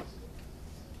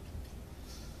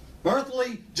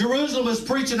 Earthly Jerusalem is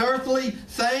preaching earthly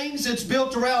things. It's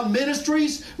built around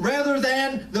ministries rather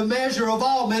than the measure of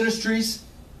all ministries.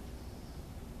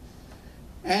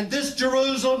 And this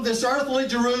Jerusalem, this earthly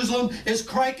Jerusalem, is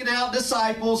cranking out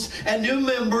disciples and new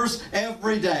members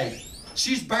every day.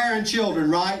 She's bearing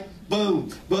children, right? Boom,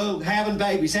 boom, having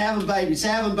babies, having babies,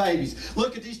 having babies.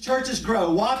 Look at these churches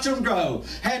grow. Watch them grow.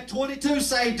 Had 22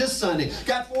 saved this Sunday.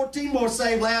 Got 14 more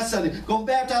saved last Sunday. Going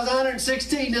to baptize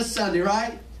 116 this Sunday,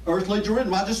 right? Earthly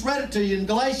Jerusalem. I just read it to you in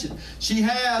Galatians. She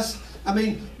has, let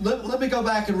me go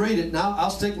back and read it. And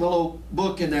I'll stick my little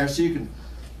book in there so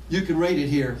you can read it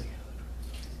here.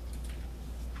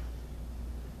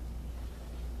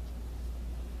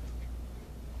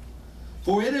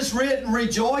 For it is written,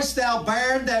 Rejoice, thou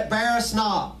barren that bearest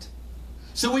not.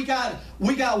 So we got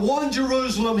one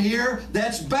Jerusalem here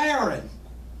that's barren,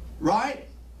 right?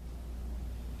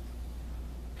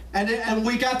 And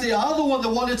we got the other one, the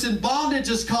one that's in bondage,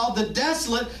 is called the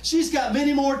desolate. She's got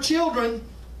many more children.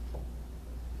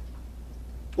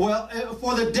 Well,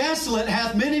 for the desolate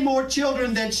hath many more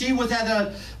children than she with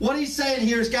had. What he's saying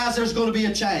here is, guys, there's going to be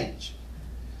a change.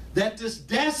 That this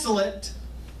desolate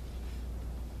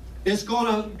is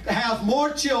going to have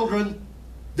more children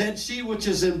than she which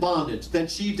is in bondage, than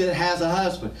she that has a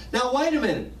husband. Now, wait a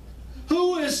minute.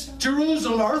 Who is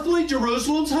Jerusalem, earthly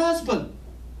Jerusalem's husband?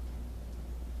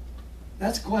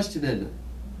 That's a question, isn't it?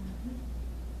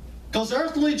 Because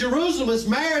earthly Jerusalem is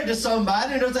married to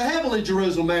somebody, and there's a heavenly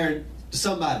Jerusalem married to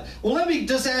somebody. Well, let me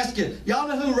just ask you, y'all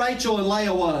know who Rachel and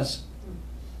Leah was?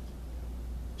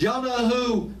 Y'all know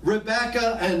who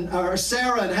Rebecca or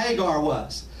Sarah and Hagar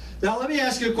was? Now, let me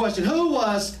ask you a question. Who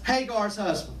was Hagar's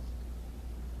husband?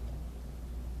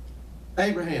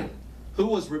 Abraham. Who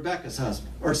was Rebecca's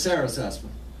husband? Or Sarah's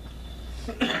husband?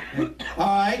 All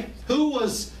right. Who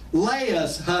was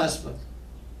Leah's husband?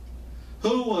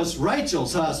 Who was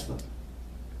Rachel's husband?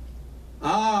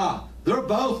 They're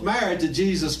both married to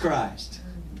Jesus Christ.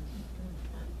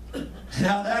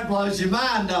 Now, that blows your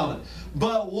mind, don't it?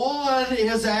 But one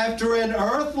is after an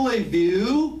earthly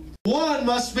view. One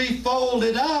must be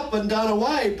folded up and done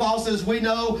away. Paul says, we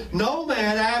know no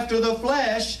man after the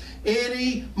flesh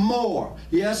anymore.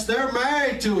 Yes, they're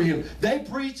married to him. They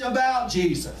preach about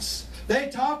Jesus. They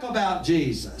talk about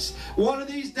Jesus. One of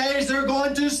these days they're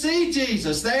going to see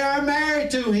Jesus. They are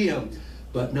married to Him,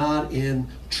 but not in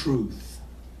truth.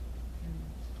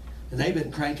 And they've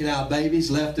been cranking out babies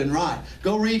left and right.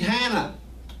 Go read Hannah.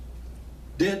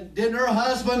 Didn't her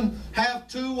husband have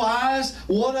 2 wives?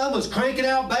 One of them was cranking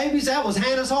out babies. That was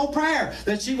Hannah's whole prayer,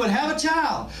 that she would have a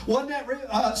child. Wasn't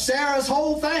that Sarah's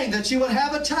whole thing, that she would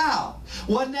have a child?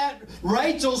 Wasn't that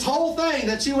Rachel's whole thing,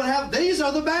 that she would have... These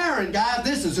are the barren, guys.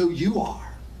 This is who you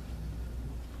are.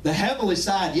 The heavenly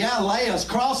side. Yeah, Leah's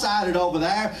cross-eyed over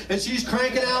there, and she's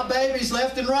cranking out babies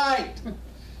left and right.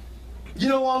 You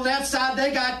know, on that side,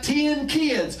 they got 10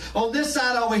 kids. On this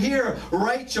side over here,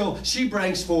 Rachel, she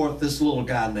brings forth this little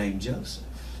guy named Joseph.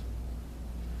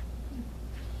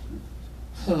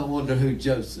 I wonder who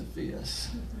Joseph is.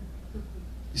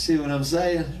 You see what I'm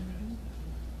saying?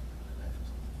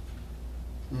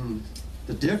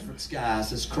 The difference,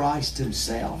 guys, is Christ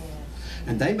Himself.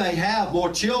 And they may have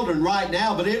more children right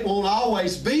now, but it won't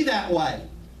always be that way.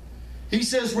 He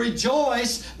says,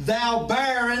 rejoice, thou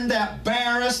barren that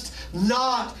bearest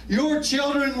not. Your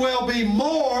children will be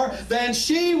more than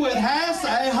she which has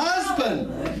a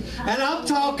husband. And I'm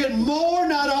talking more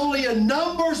not only in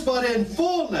numbers, but in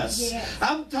fullness. Yes.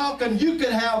 I'm talking you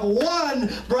could have one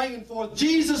bringing forth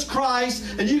Jesus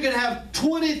Christ, and you can have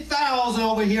 20,000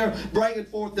 over here bringing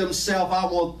forth themselves. I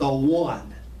want the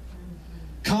one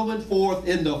coming forth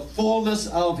in the fullness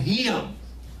of Him.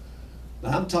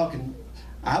 But I'm talking...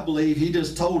 I believe He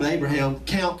just told Abraham,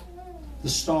 count the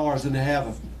stars in the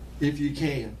heaven, if you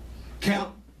can.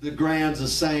 Count the grains of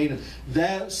sand.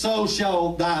 That, so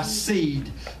shall thy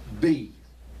seed be.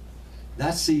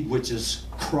 That seed which is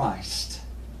Christ.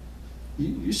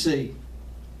 You see,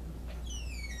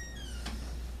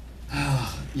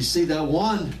 you see that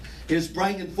one is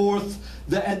bringing forth,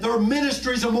 and their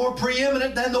ministries are more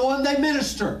preeminent than the one they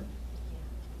minister.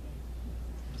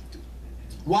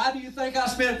 Why do you think I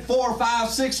spent 4, 5,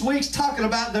 6 weeks talking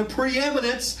about the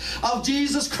preeminence of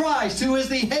Jesus Christ, who is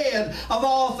the head of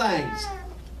all things?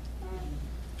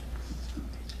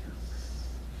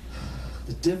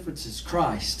 The difference is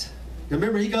Christ.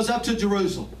 Remember, He goes up to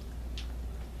Jerusalem.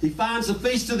 He finds the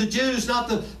feast of the Jews, not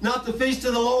the feast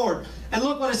of the Lord. And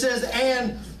look what it says,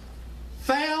 and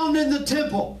found in the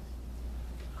temple,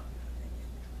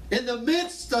 in the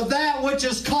midst of that which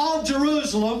is called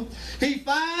Jerusalem, He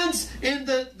finds in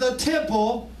the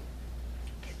temple,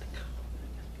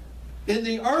 in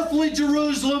the earthly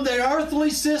Jerusalem, the earthly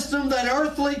system, that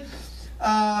earthly,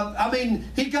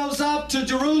 He goes up to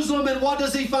Jerusalem, and what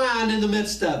does He find in the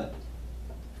midst of it?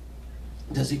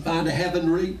 Does He find a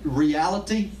heavenly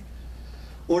reality?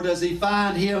 Or does He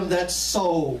find Him that's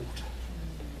sold?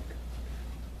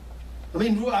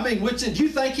 Which, do you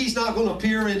think He's not going to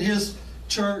appear in His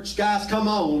church? Guys, come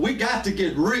on. We got to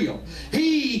get real.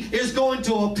 He is going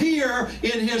to appear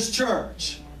in His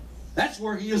church. That's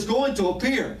where He is going to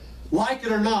appear. Like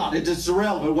it or not, it is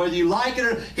irrelevant. Whether you like it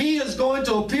or... He is going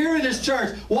to appear in His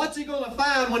church. What's He going to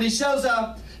find when He shows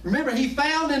up? Remember, He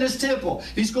found in His temple.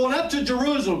 He's going up to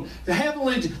Jerusalem, the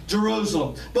heavenly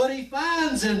Jerusalem. But He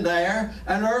finds in there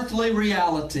an earthly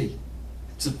reality.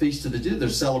 It's a feast of the Jews. They're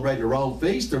celebrating their own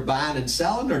feast. They're buying and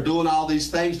selling. They're doing all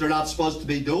these things they're not supposed to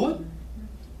be doing.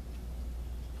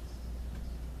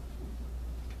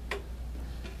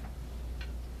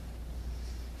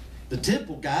 The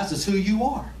temple, guys, is who you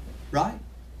are, right?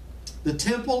 The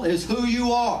temple is who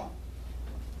you are.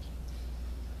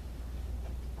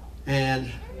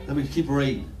 And let me keep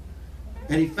reading.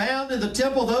 And He found in the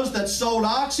temple those that sold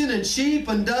oxen and sheep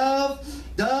and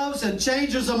doves and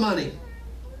changers of money.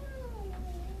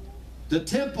 The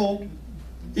temple,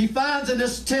 He finds in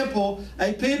this temple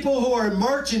a people who are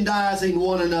merchandising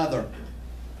one another.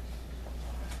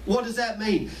 What does that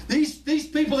mean? These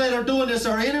people that are doing this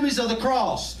are enemies of the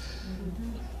cross.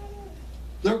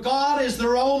 Their God is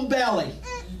their own belly,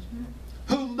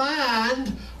 who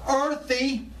mind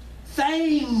earthy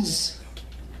things.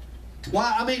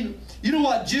 Why? You know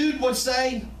what Jude would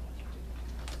say?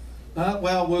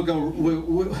 We'll go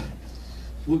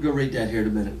read that here in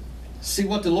a minute. See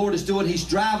what the Lord is doing. He's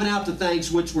driving out the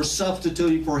things which were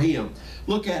substituting for Him.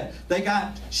 Look at it. They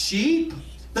got sheep.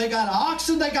 They got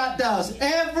oxen. They got doves.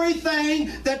 Everything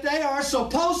that they are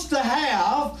supposed to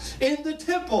have in the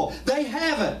temple. They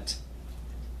have it.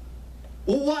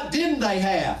 Well, what didn't they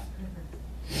have?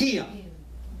 Him.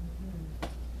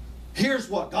 Here's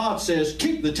what God says,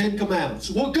 keep the 10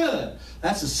 Commandments. Well, good.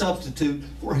 That's a substitute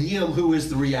for Him who is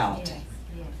the reality. Yes,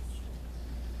 yes.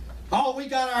 Oh, we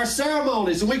got our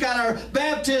ceremonies, and we got our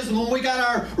baptism, and we got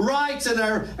our rites and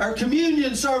our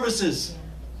communion services.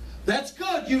 That's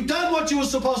good. You've done what you were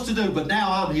supposed to do, but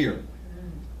now I'm here.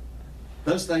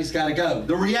 Those things got to go.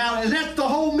 The reality, and that's the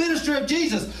whole ministry of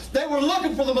Jesus. They were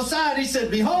looking for the Messiah, and he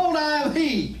said, behold, I am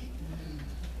he.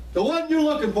 The one you're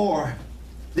looking for.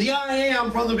 The I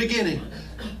am from the beginning.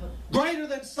 Greater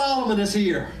than Solomon is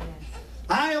here.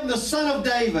 I am the son of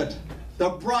David, the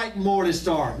bright morning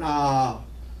star.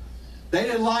 They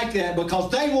didn't like that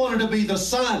because they wanted to be the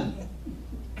son.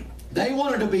 They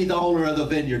wanted to be the owner of the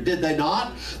vineyard, did they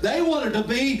not? They wanted to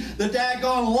be the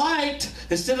daggone light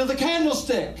instead of the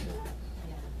candlestick.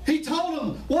 He told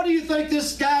them, what do you think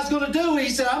this guy's going to do? He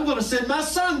said, I'm going to send my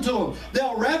son to them.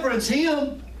 They'll reverence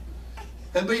him.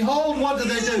 And behold, what do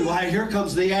they do? Hey, here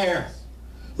comes the heir.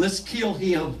 Let's kill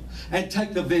him and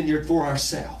take the vineyard for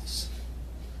ourselves.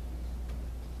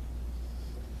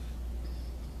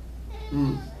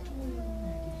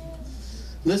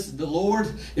 Listen, the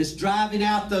Lord is driving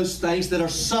out those things that are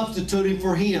substituting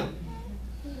for him.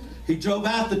 He drove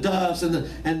out the doves and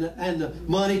the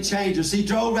money changers. He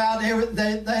drove out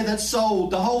they that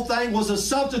sold. The whole thing was a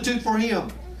substitute for him.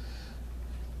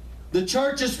 The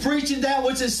church is preaching that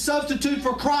which is substitute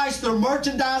for Christ. They're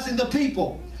merchandising the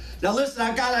people. Now listen,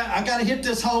 I gotta hit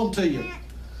this home to you.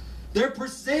 They're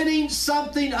presenting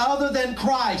something other than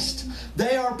Christ.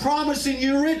 They are promising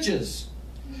you riches,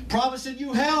 promising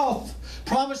you health,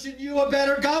 promising you a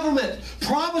better government,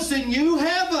 promising you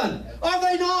heaven. Are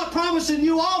they not promising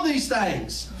you all these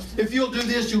things? If you'll do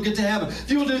this, you'll get to heaven. If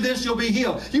you'll do this, you'll be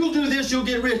healed. You'll do this, you'll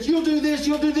get rich. You'll do this,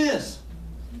 you'll do this.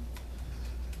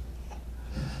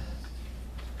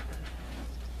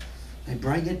 They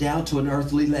bring it down to an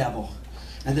earthly level.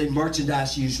 And they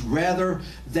merchandise you rather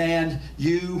than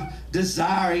you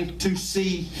desiring to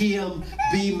see him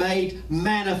be made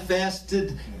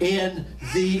manifested in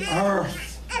the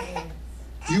earth.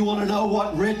 You want to know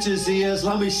what riches is?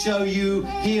 Let me show you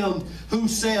him who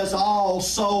says all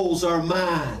souls are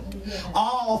mine.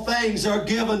 All things are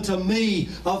given to me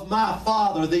of my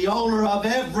Father, the owner of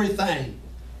everything.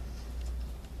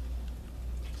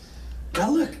 Now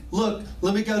look,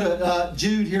 let me go to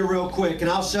Jude here real quick,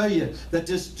 and I'll show you that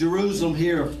this Jerusalem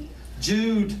here,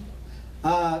 Jude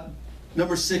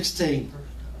number 16.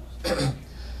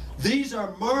 These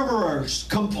are murmurers,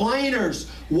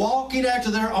 complainers, walking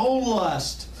after their own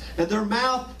lust, and their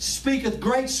mouth speaketh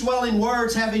great swelling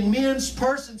words, having men's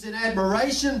persons in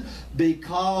admiration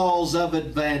because of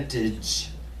advantage.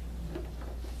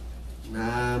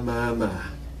 My.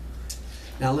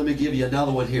 Now let me give you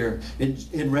another one here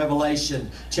in Revelation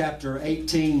chapter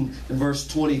 18 and verse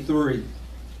 23.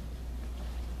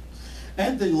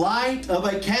 And the light of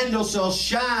a candle shall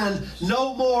shine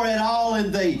no more at all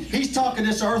in thee. He's talking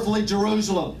this earthly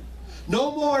Jerusalem.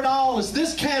 No more at all is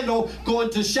this candle going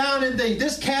to shine in thee.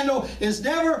 This candle is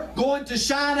never going to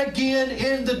shine again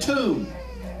in the tomb.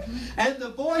 And the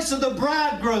voice of the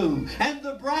bridegroom and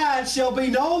the bride shall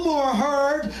be no more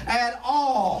heard at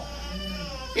all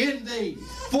in thee.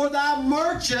 For thy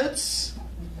merchants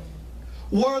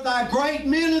were thy great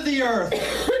men of the earth.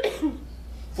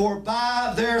 For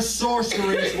by their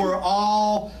sorceries were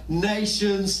all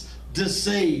nations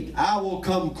deceived. I will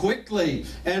come quickly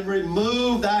and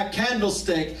remove thy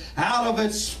candlestick out of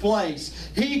its place.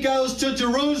 He goes to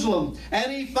Jerusalem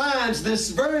and he finds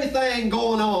this very thing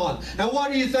going on. And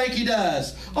what do you think he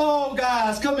does? Oh,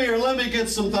 guys, come here. Let me get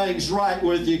some things right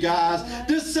with you guys.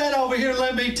 Just sit over here and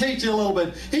let me teach you a little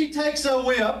bit. He takes a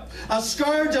whip, a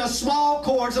scourge, a small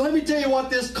cord. So let me tell you what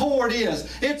this cord is.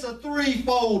 It's a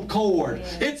threefold cord.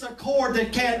 It's a cord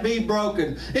that can't be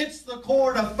broken. It's the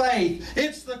cord of faith.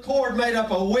 It's the cord made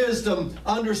up of wisdom,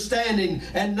 understanding,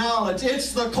 and knowledge.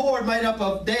 It's the cord made up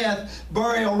of death,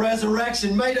 burial,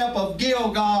 resurrection, made up of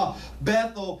Gilgal,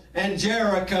 Bethel, and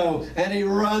Jericho, and he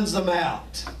runs them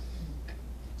out.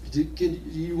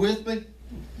 You with me?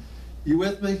 You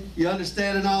with me? You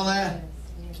understanding all that?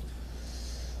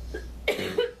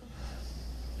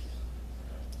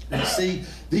 And see,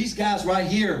 these guys right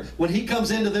here, when he comes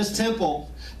into this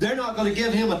temple, they're not going to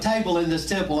give him a table in this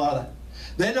temple, are they?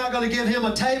 They're not going to give him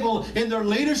a table in their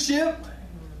leadership.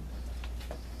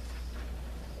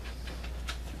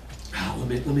 Oh,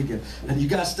 let me get. And you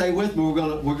guys stay with me.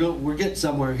 We're getting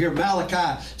somewhere here.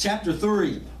 Malachi chapter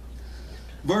 3,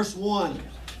 verse 1.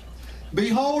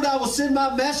 Behold, I will send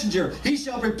my messenger. He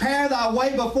shall prepare thy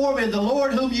way before me. And the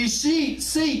Lord whom ye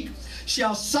seek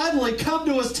shall suddenly come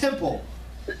to his temple.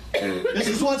 This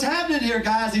is what's happening here,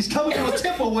 guys. He's coming to his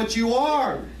temple, which you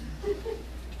are.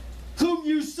 Whom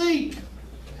you seek.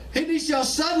 And he shall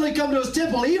suddenly come to his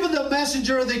temple, even the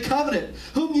messenger of the covenant,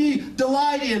 whom ye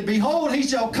delight in. Behold, he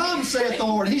shall come, saith the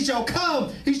Lord. He shall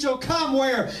come. He shall come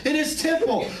where? In his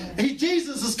temple.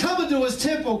 Jesus is coming to his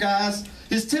temple, guys.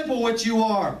 His temple, which you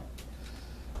are.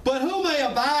 But who may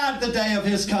abide the day of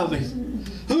his coming?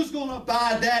 Who's going to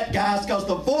abide that, guys, because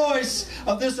the voice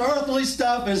of this earthly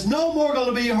stuff is no more going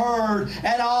to be heard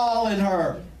at all in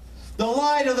her. The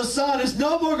light of the sun is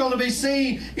no more going to be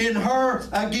seen in her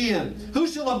again. Who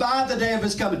shall abide the day of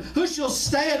his coming? Who shall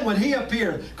stand when he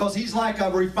appears? Because he's like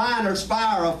a refiner's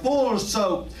fire, a fuller's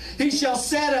soap. He shall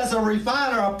set as a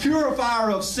refiner, a purifier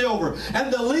of silver.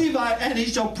 And he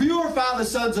shall purify the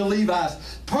sons of Levi,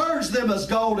 purge them as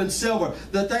gold and silver,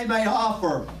 that they may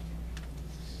offer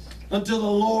unto the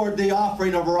Lord the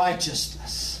offering of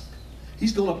righteousness.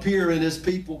 He's going to appear in his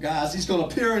people, guys. He's going to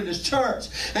appear in his church.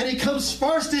 And he comes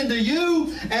first into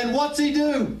you, and what's he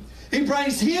do? He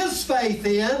brings his faith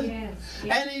in,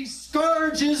 and he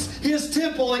scourges his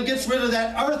temple and gets rid of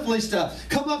that earthly stuff.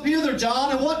 Come up hither,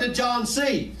 John. And what did John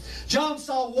see? John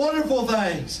saw wonderful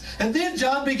things. And then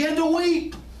John began to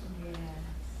weep.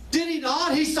 Did he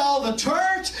not? He saw the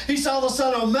church. He saw the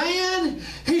Son of Man.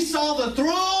 He saw the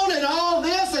throne and all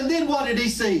this. And then what did he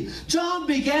see? John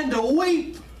began to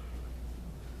weep.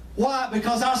 Why?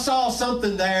 Because I saw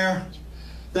something there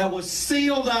that was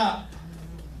sealed up.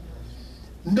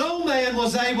 No man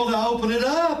was able to open it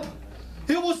up.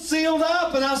 It was sealed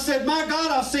up. And I said, my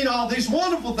God, I've seen all these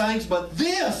wonderful things, but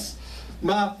this,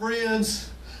 my friends,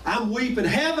 I'm weeping.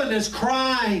 Heaven is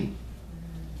crying.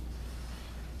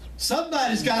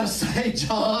 Somebody's got to say,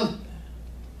 John,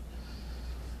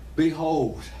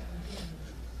 behold,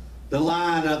 the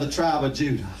Lion of the tribe of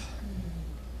Judah.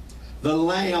 The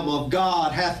Lamb of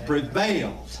God hath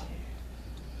prevailed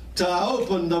to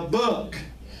open the book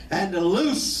and to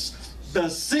loose the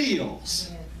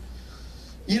seals.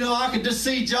 You know, I could just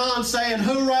see John saying,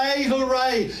 hooray,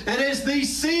 hooray. And as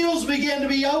these seals began to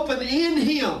be opened in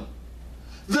him,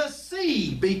 the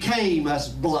sea became as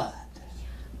blood.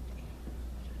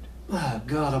 Oh,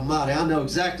 God Almighty, I know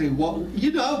exactly what,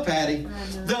 you know, Patty.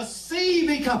 The sea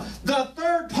become, the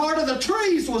third part of the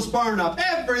trees was burned up.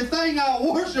 Everything I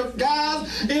worship,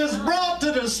 guys, is brought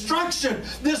to destruction.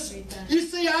 This, you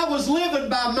see, I was living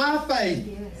by my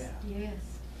faith. Yes.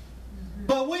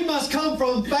 But we must come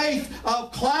from faith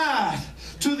of Clyde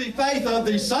to the faith of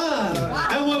the Son.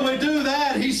 And when we do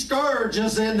that, he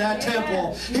scourges in that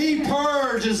temple. He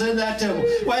purges in that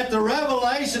temple. At the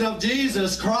revelation of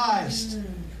Jesus Christ.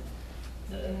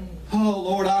 Oh,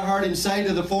 Lord, I heard him say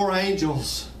to the 4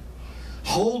 angels,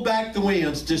 hold back the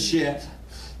winds just yet,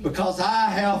 because I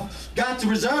have got to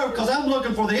reserve, because I'm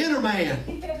looking for the inner man.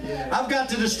 I've got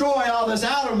to destroy all this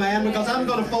outer man, because I'm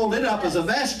going to fold it up as a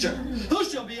vesture. Who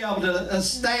shall be able to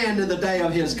stand in the day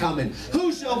of his coming?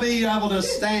 Who shall be able to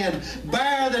stand,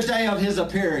 bear the day of his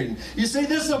appearing? You see,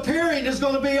 this appearing is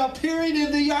going to be appearing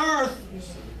in the earth.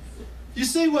 You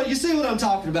see what I'm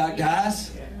talking about,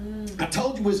 guys? I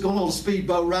told you we was going on a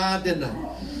speedboat ride, didn't I?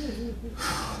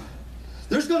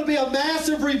 There's going to be a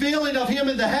massive revealing of him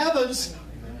in the heavens,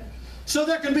 so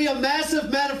there can be a massive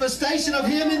manifestation of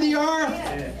him in the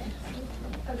earth.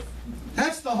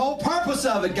 That's the whole purpose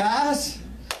of it, guys.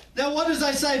 Now, what does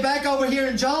they say back over here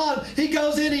in John? He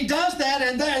goes in, he does that,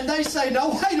 and they say, no,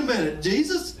 wait a minute,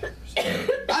 Jesus.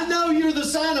 I know you're the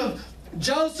son of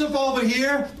Joseph over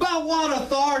here. By what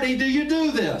authority do you do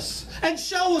this? And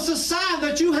show us a sign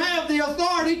that you have the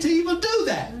authority to even do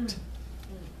that.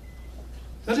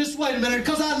 Now just wait a minute,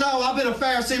 because I know I've been a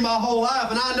Pharisee my whole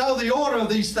life, and I know the order of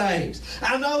these things.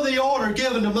 I know the order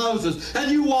given to Moses.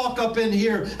 And you walk up in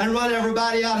here and run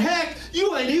everybody out. Heck,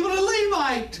 you ain't even a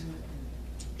Levite.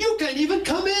 You can't even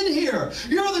come in here.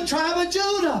 You're the tribe of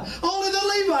Judah. Only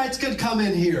the Levites can come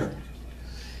in here.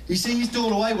 You see, he's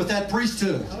doing away with that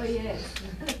priesthood. Oh, yes.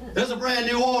 There's a brand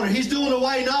new order. He's doing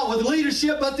away not with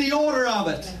leadership, but the order of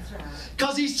it. That's right.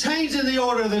 Because he's changing the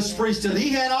order of this priesthood. He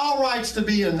had all rights to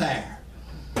be in there.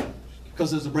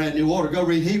 Because there's a brand new order. Go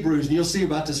read Hebrews and you'll see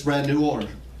about this brand new order.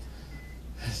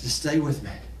 Just stay with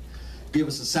me. Give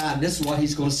us a sign. This is what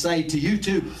he's going to say to you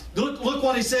too. Look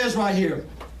what he says right here.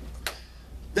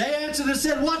 They answered and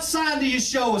said, what sign do you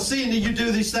show us, seeing that you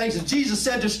do these things? And Jesus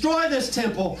said, destroy this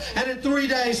temple, and in 3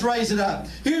 days raise it up.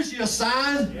 Here's your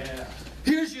sign. Yeah.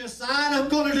 Here's your sign. I'm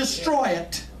going to destroy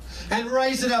it and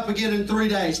raise it up again in 3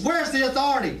 days. Where's the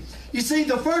authority? You see,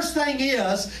 the first thing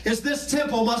is this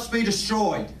temple must be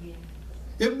destroyed.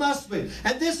 It must be.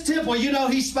 And this temple, you know,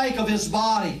 he spake of his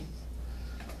body.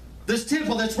 This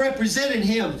temple that's representing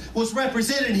him was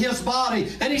representing his body.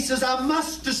 And he says, I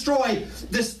must destroy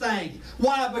this thing.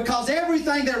 Why? Because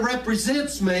everything that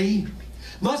represents me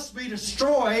must be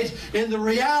destroyed in the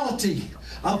reality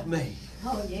of me.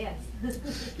 Oh, yes.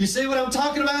 You see what I'm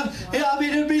talking about? I mean,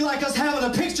 it'd be like us having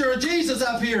a picture of Jesus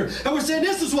up here. And we're saying,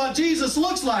 this is what Jesus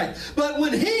looks like. But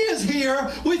when he is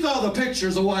here, we throw the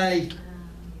pictures away.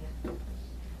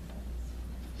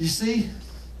 You see?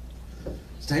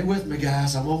 Stay with me,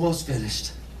 guys. I'm almost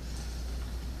finished.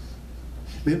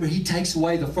 Remember, he takes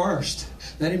away the first,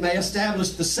 that he may establish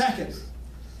the second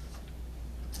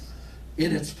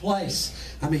in its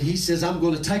place. I mean, he says, I'm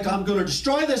going to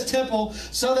destroy this temple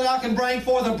so that I can bring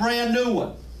forth a brand new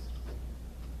one.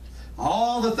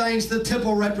 All the things the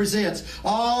temple represents,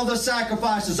 all the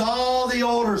sacrifices, all the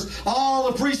altars,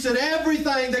 all the priesthood,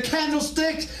 everything, the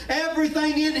candlesticks,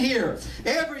 everything in here,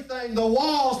 everything, the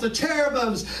walls, the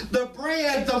cherubims, the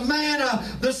bread, the manna,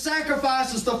 the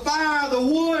sacrifices, the fire, the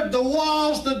wood, the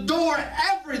walls, the door,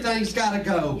 everything's got to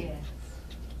go. Yes.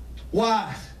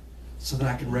 Why? So that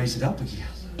I can raise it up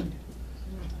again.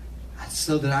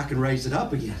 So that I can raise it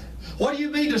up again. What do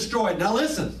you mean destroyed? Now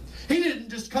listen, he didn't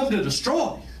just come to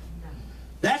destroy.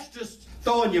 That's just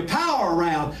throwing your power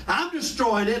around. I'm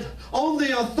destroying it on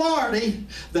the authority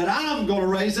that I'm going to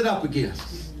raise it up again.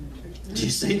 Do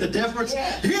you see the difference?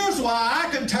 Yes. Here's why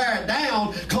I can tear it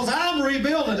down, because I'm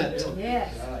rebuilding it.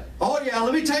 Yes. Oh yeah,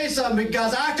 let me tell you something,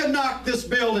 because I can knock this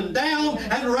building down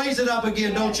and raise it up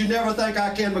again. Don't you never think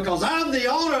I can, because I'm the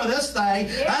owner of this thing.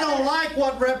 Yes. I don't like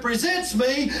what represents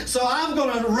me, so I'm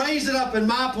going to raise it up in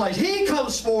my place. He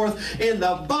comes forth in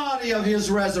the body of his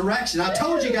resurrection. I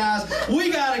told you guys,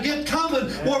 we got to get coming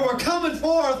where we're coming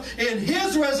forth in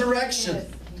his resurrection.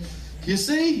 You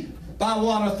see? By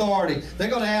what authority? They're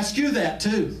going to ask you that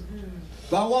too.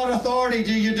 By what authority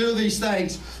do you do these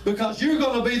things? Because you're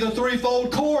going to be the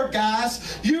threefold cord,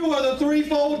 guys. You are the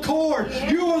threefold cord.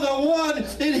 You are the one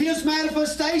in his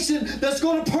manifestation that's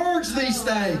going to purge these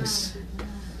things.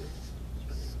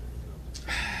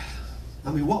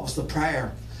 I mean, what was the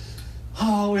prayer?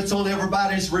 Oh, it's on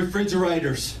everybody's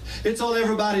refrigerators. It's on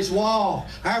everybody's wall.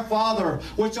 Our Father,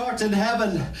 which art in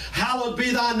heaven, hallowed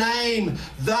be thy name.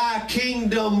 Thy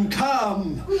kingdom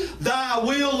come. Thy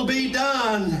will be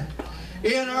done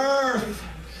in earth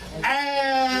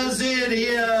as it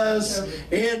is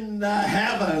in the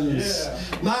heavens.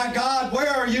 My God,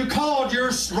 where are you called?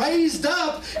 You're raised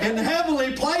up in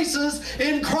heavenly places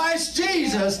in Christ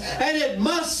Jesus, and it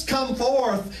must come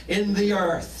forth in the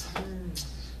earth.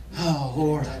 Oh,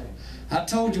 Lord. I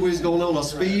told you we was going on a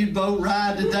speedboat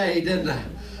ride today, didn't I?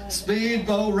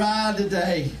 Speedboat ride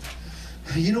today.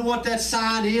 You know what that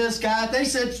sign is, guys? They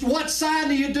said, what sign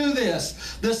do you do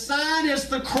this? The sign is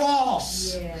the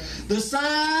cross. Yes. The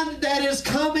sign that is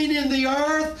coming in the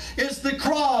earth is the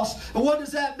cross. And what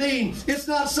does that mean? It's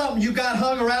not something you got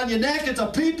hung around your neck. It's a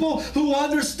people who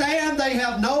understand they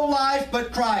have no life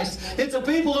but Christ. It's a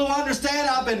people who understand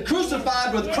I've been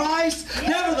crucified with Christ.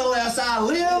 Nevertheless I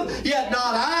live, yet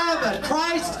not I, but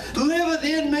Christ liveth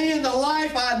in me. In the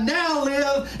life I now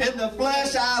live, in the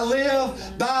flesh I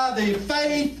live by the faith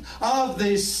of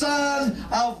the Son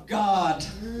of God.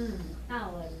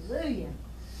 Hallelujah.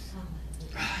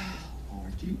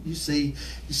 Lord, you see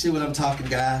what I'm talking,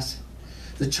 guys?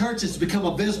 The church has become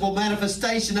a visible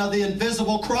manifestation of the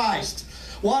invisible Christ.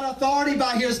 What authority?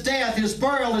 By his death, his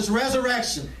burial, his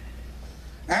resurrection.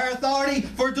 Our authority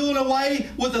for doing away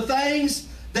with the things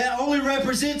that only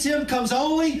represents him comes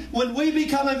only when we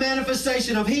become a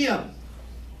manifestation of him.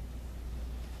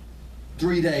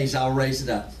 3 days I'll raise it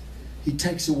up. He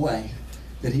takes away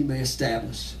that he may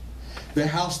establish. The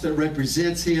house that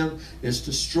represents him is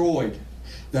destroyed.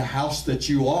 The house that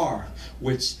you are,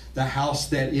 which the house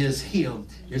that is him,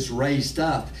 is raised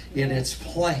up in its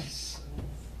place.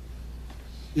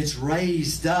 It's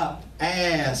raised up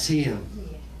as him.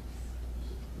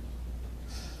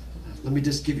 Let me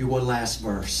just give you one last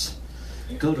verse.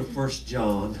 Go to 1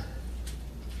 John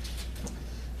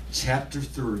chapter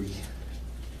 3.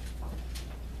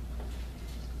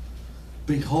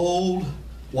 Behold,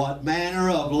 what manner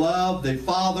of love the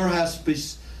Father has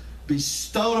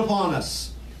bestowed upon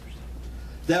us,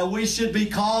 that we should be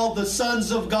called the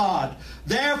sons of God.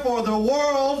 Therefore the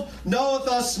world knoweth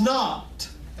us not.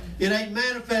 It ain't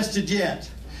manifested yet.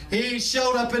 He ain't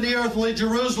showed up in the earthly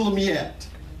Jerusalem yet.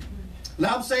 And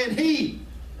I'm saying he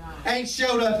ain't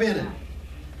showed up in it.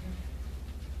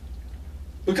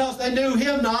 Because they knew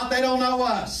him not, they don't know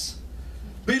us.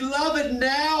 Beloved,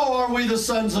 now are we the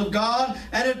sons of God,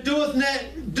 and it doeth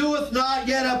not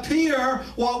yet appear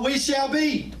what we shall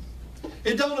be.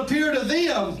 It don't appear to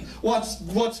them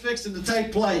what's fixing to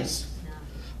take place.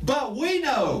 But we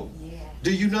know.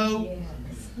 Do you know?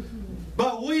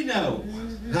 But we know.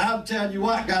 I'm telling you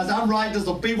what, guys, I'm writing to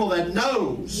some people that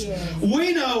knows.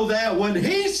 We know that when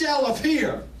he shall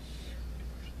appear,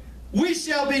 we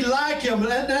shall be like him.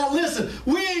 Now listen,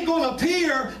 we ain't going to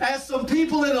appear as some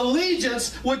people in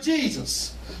allegiance with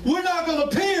Jesus. We're not going to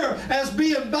appear as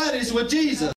being buddies with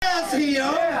Jesus. As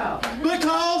him,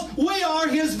 because we are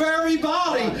his very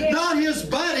body. Not his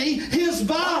buddy, his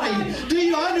body. Do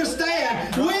you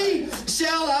understand?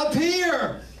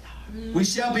 We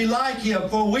shall be like him,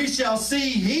 for we shall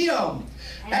see him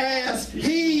as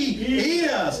he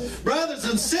is. Brothers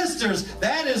and sisters,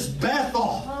 that is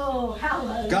Bethel. Oh,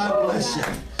 hallelujah. God bless you.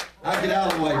 I'll get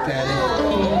out of the way, Patty.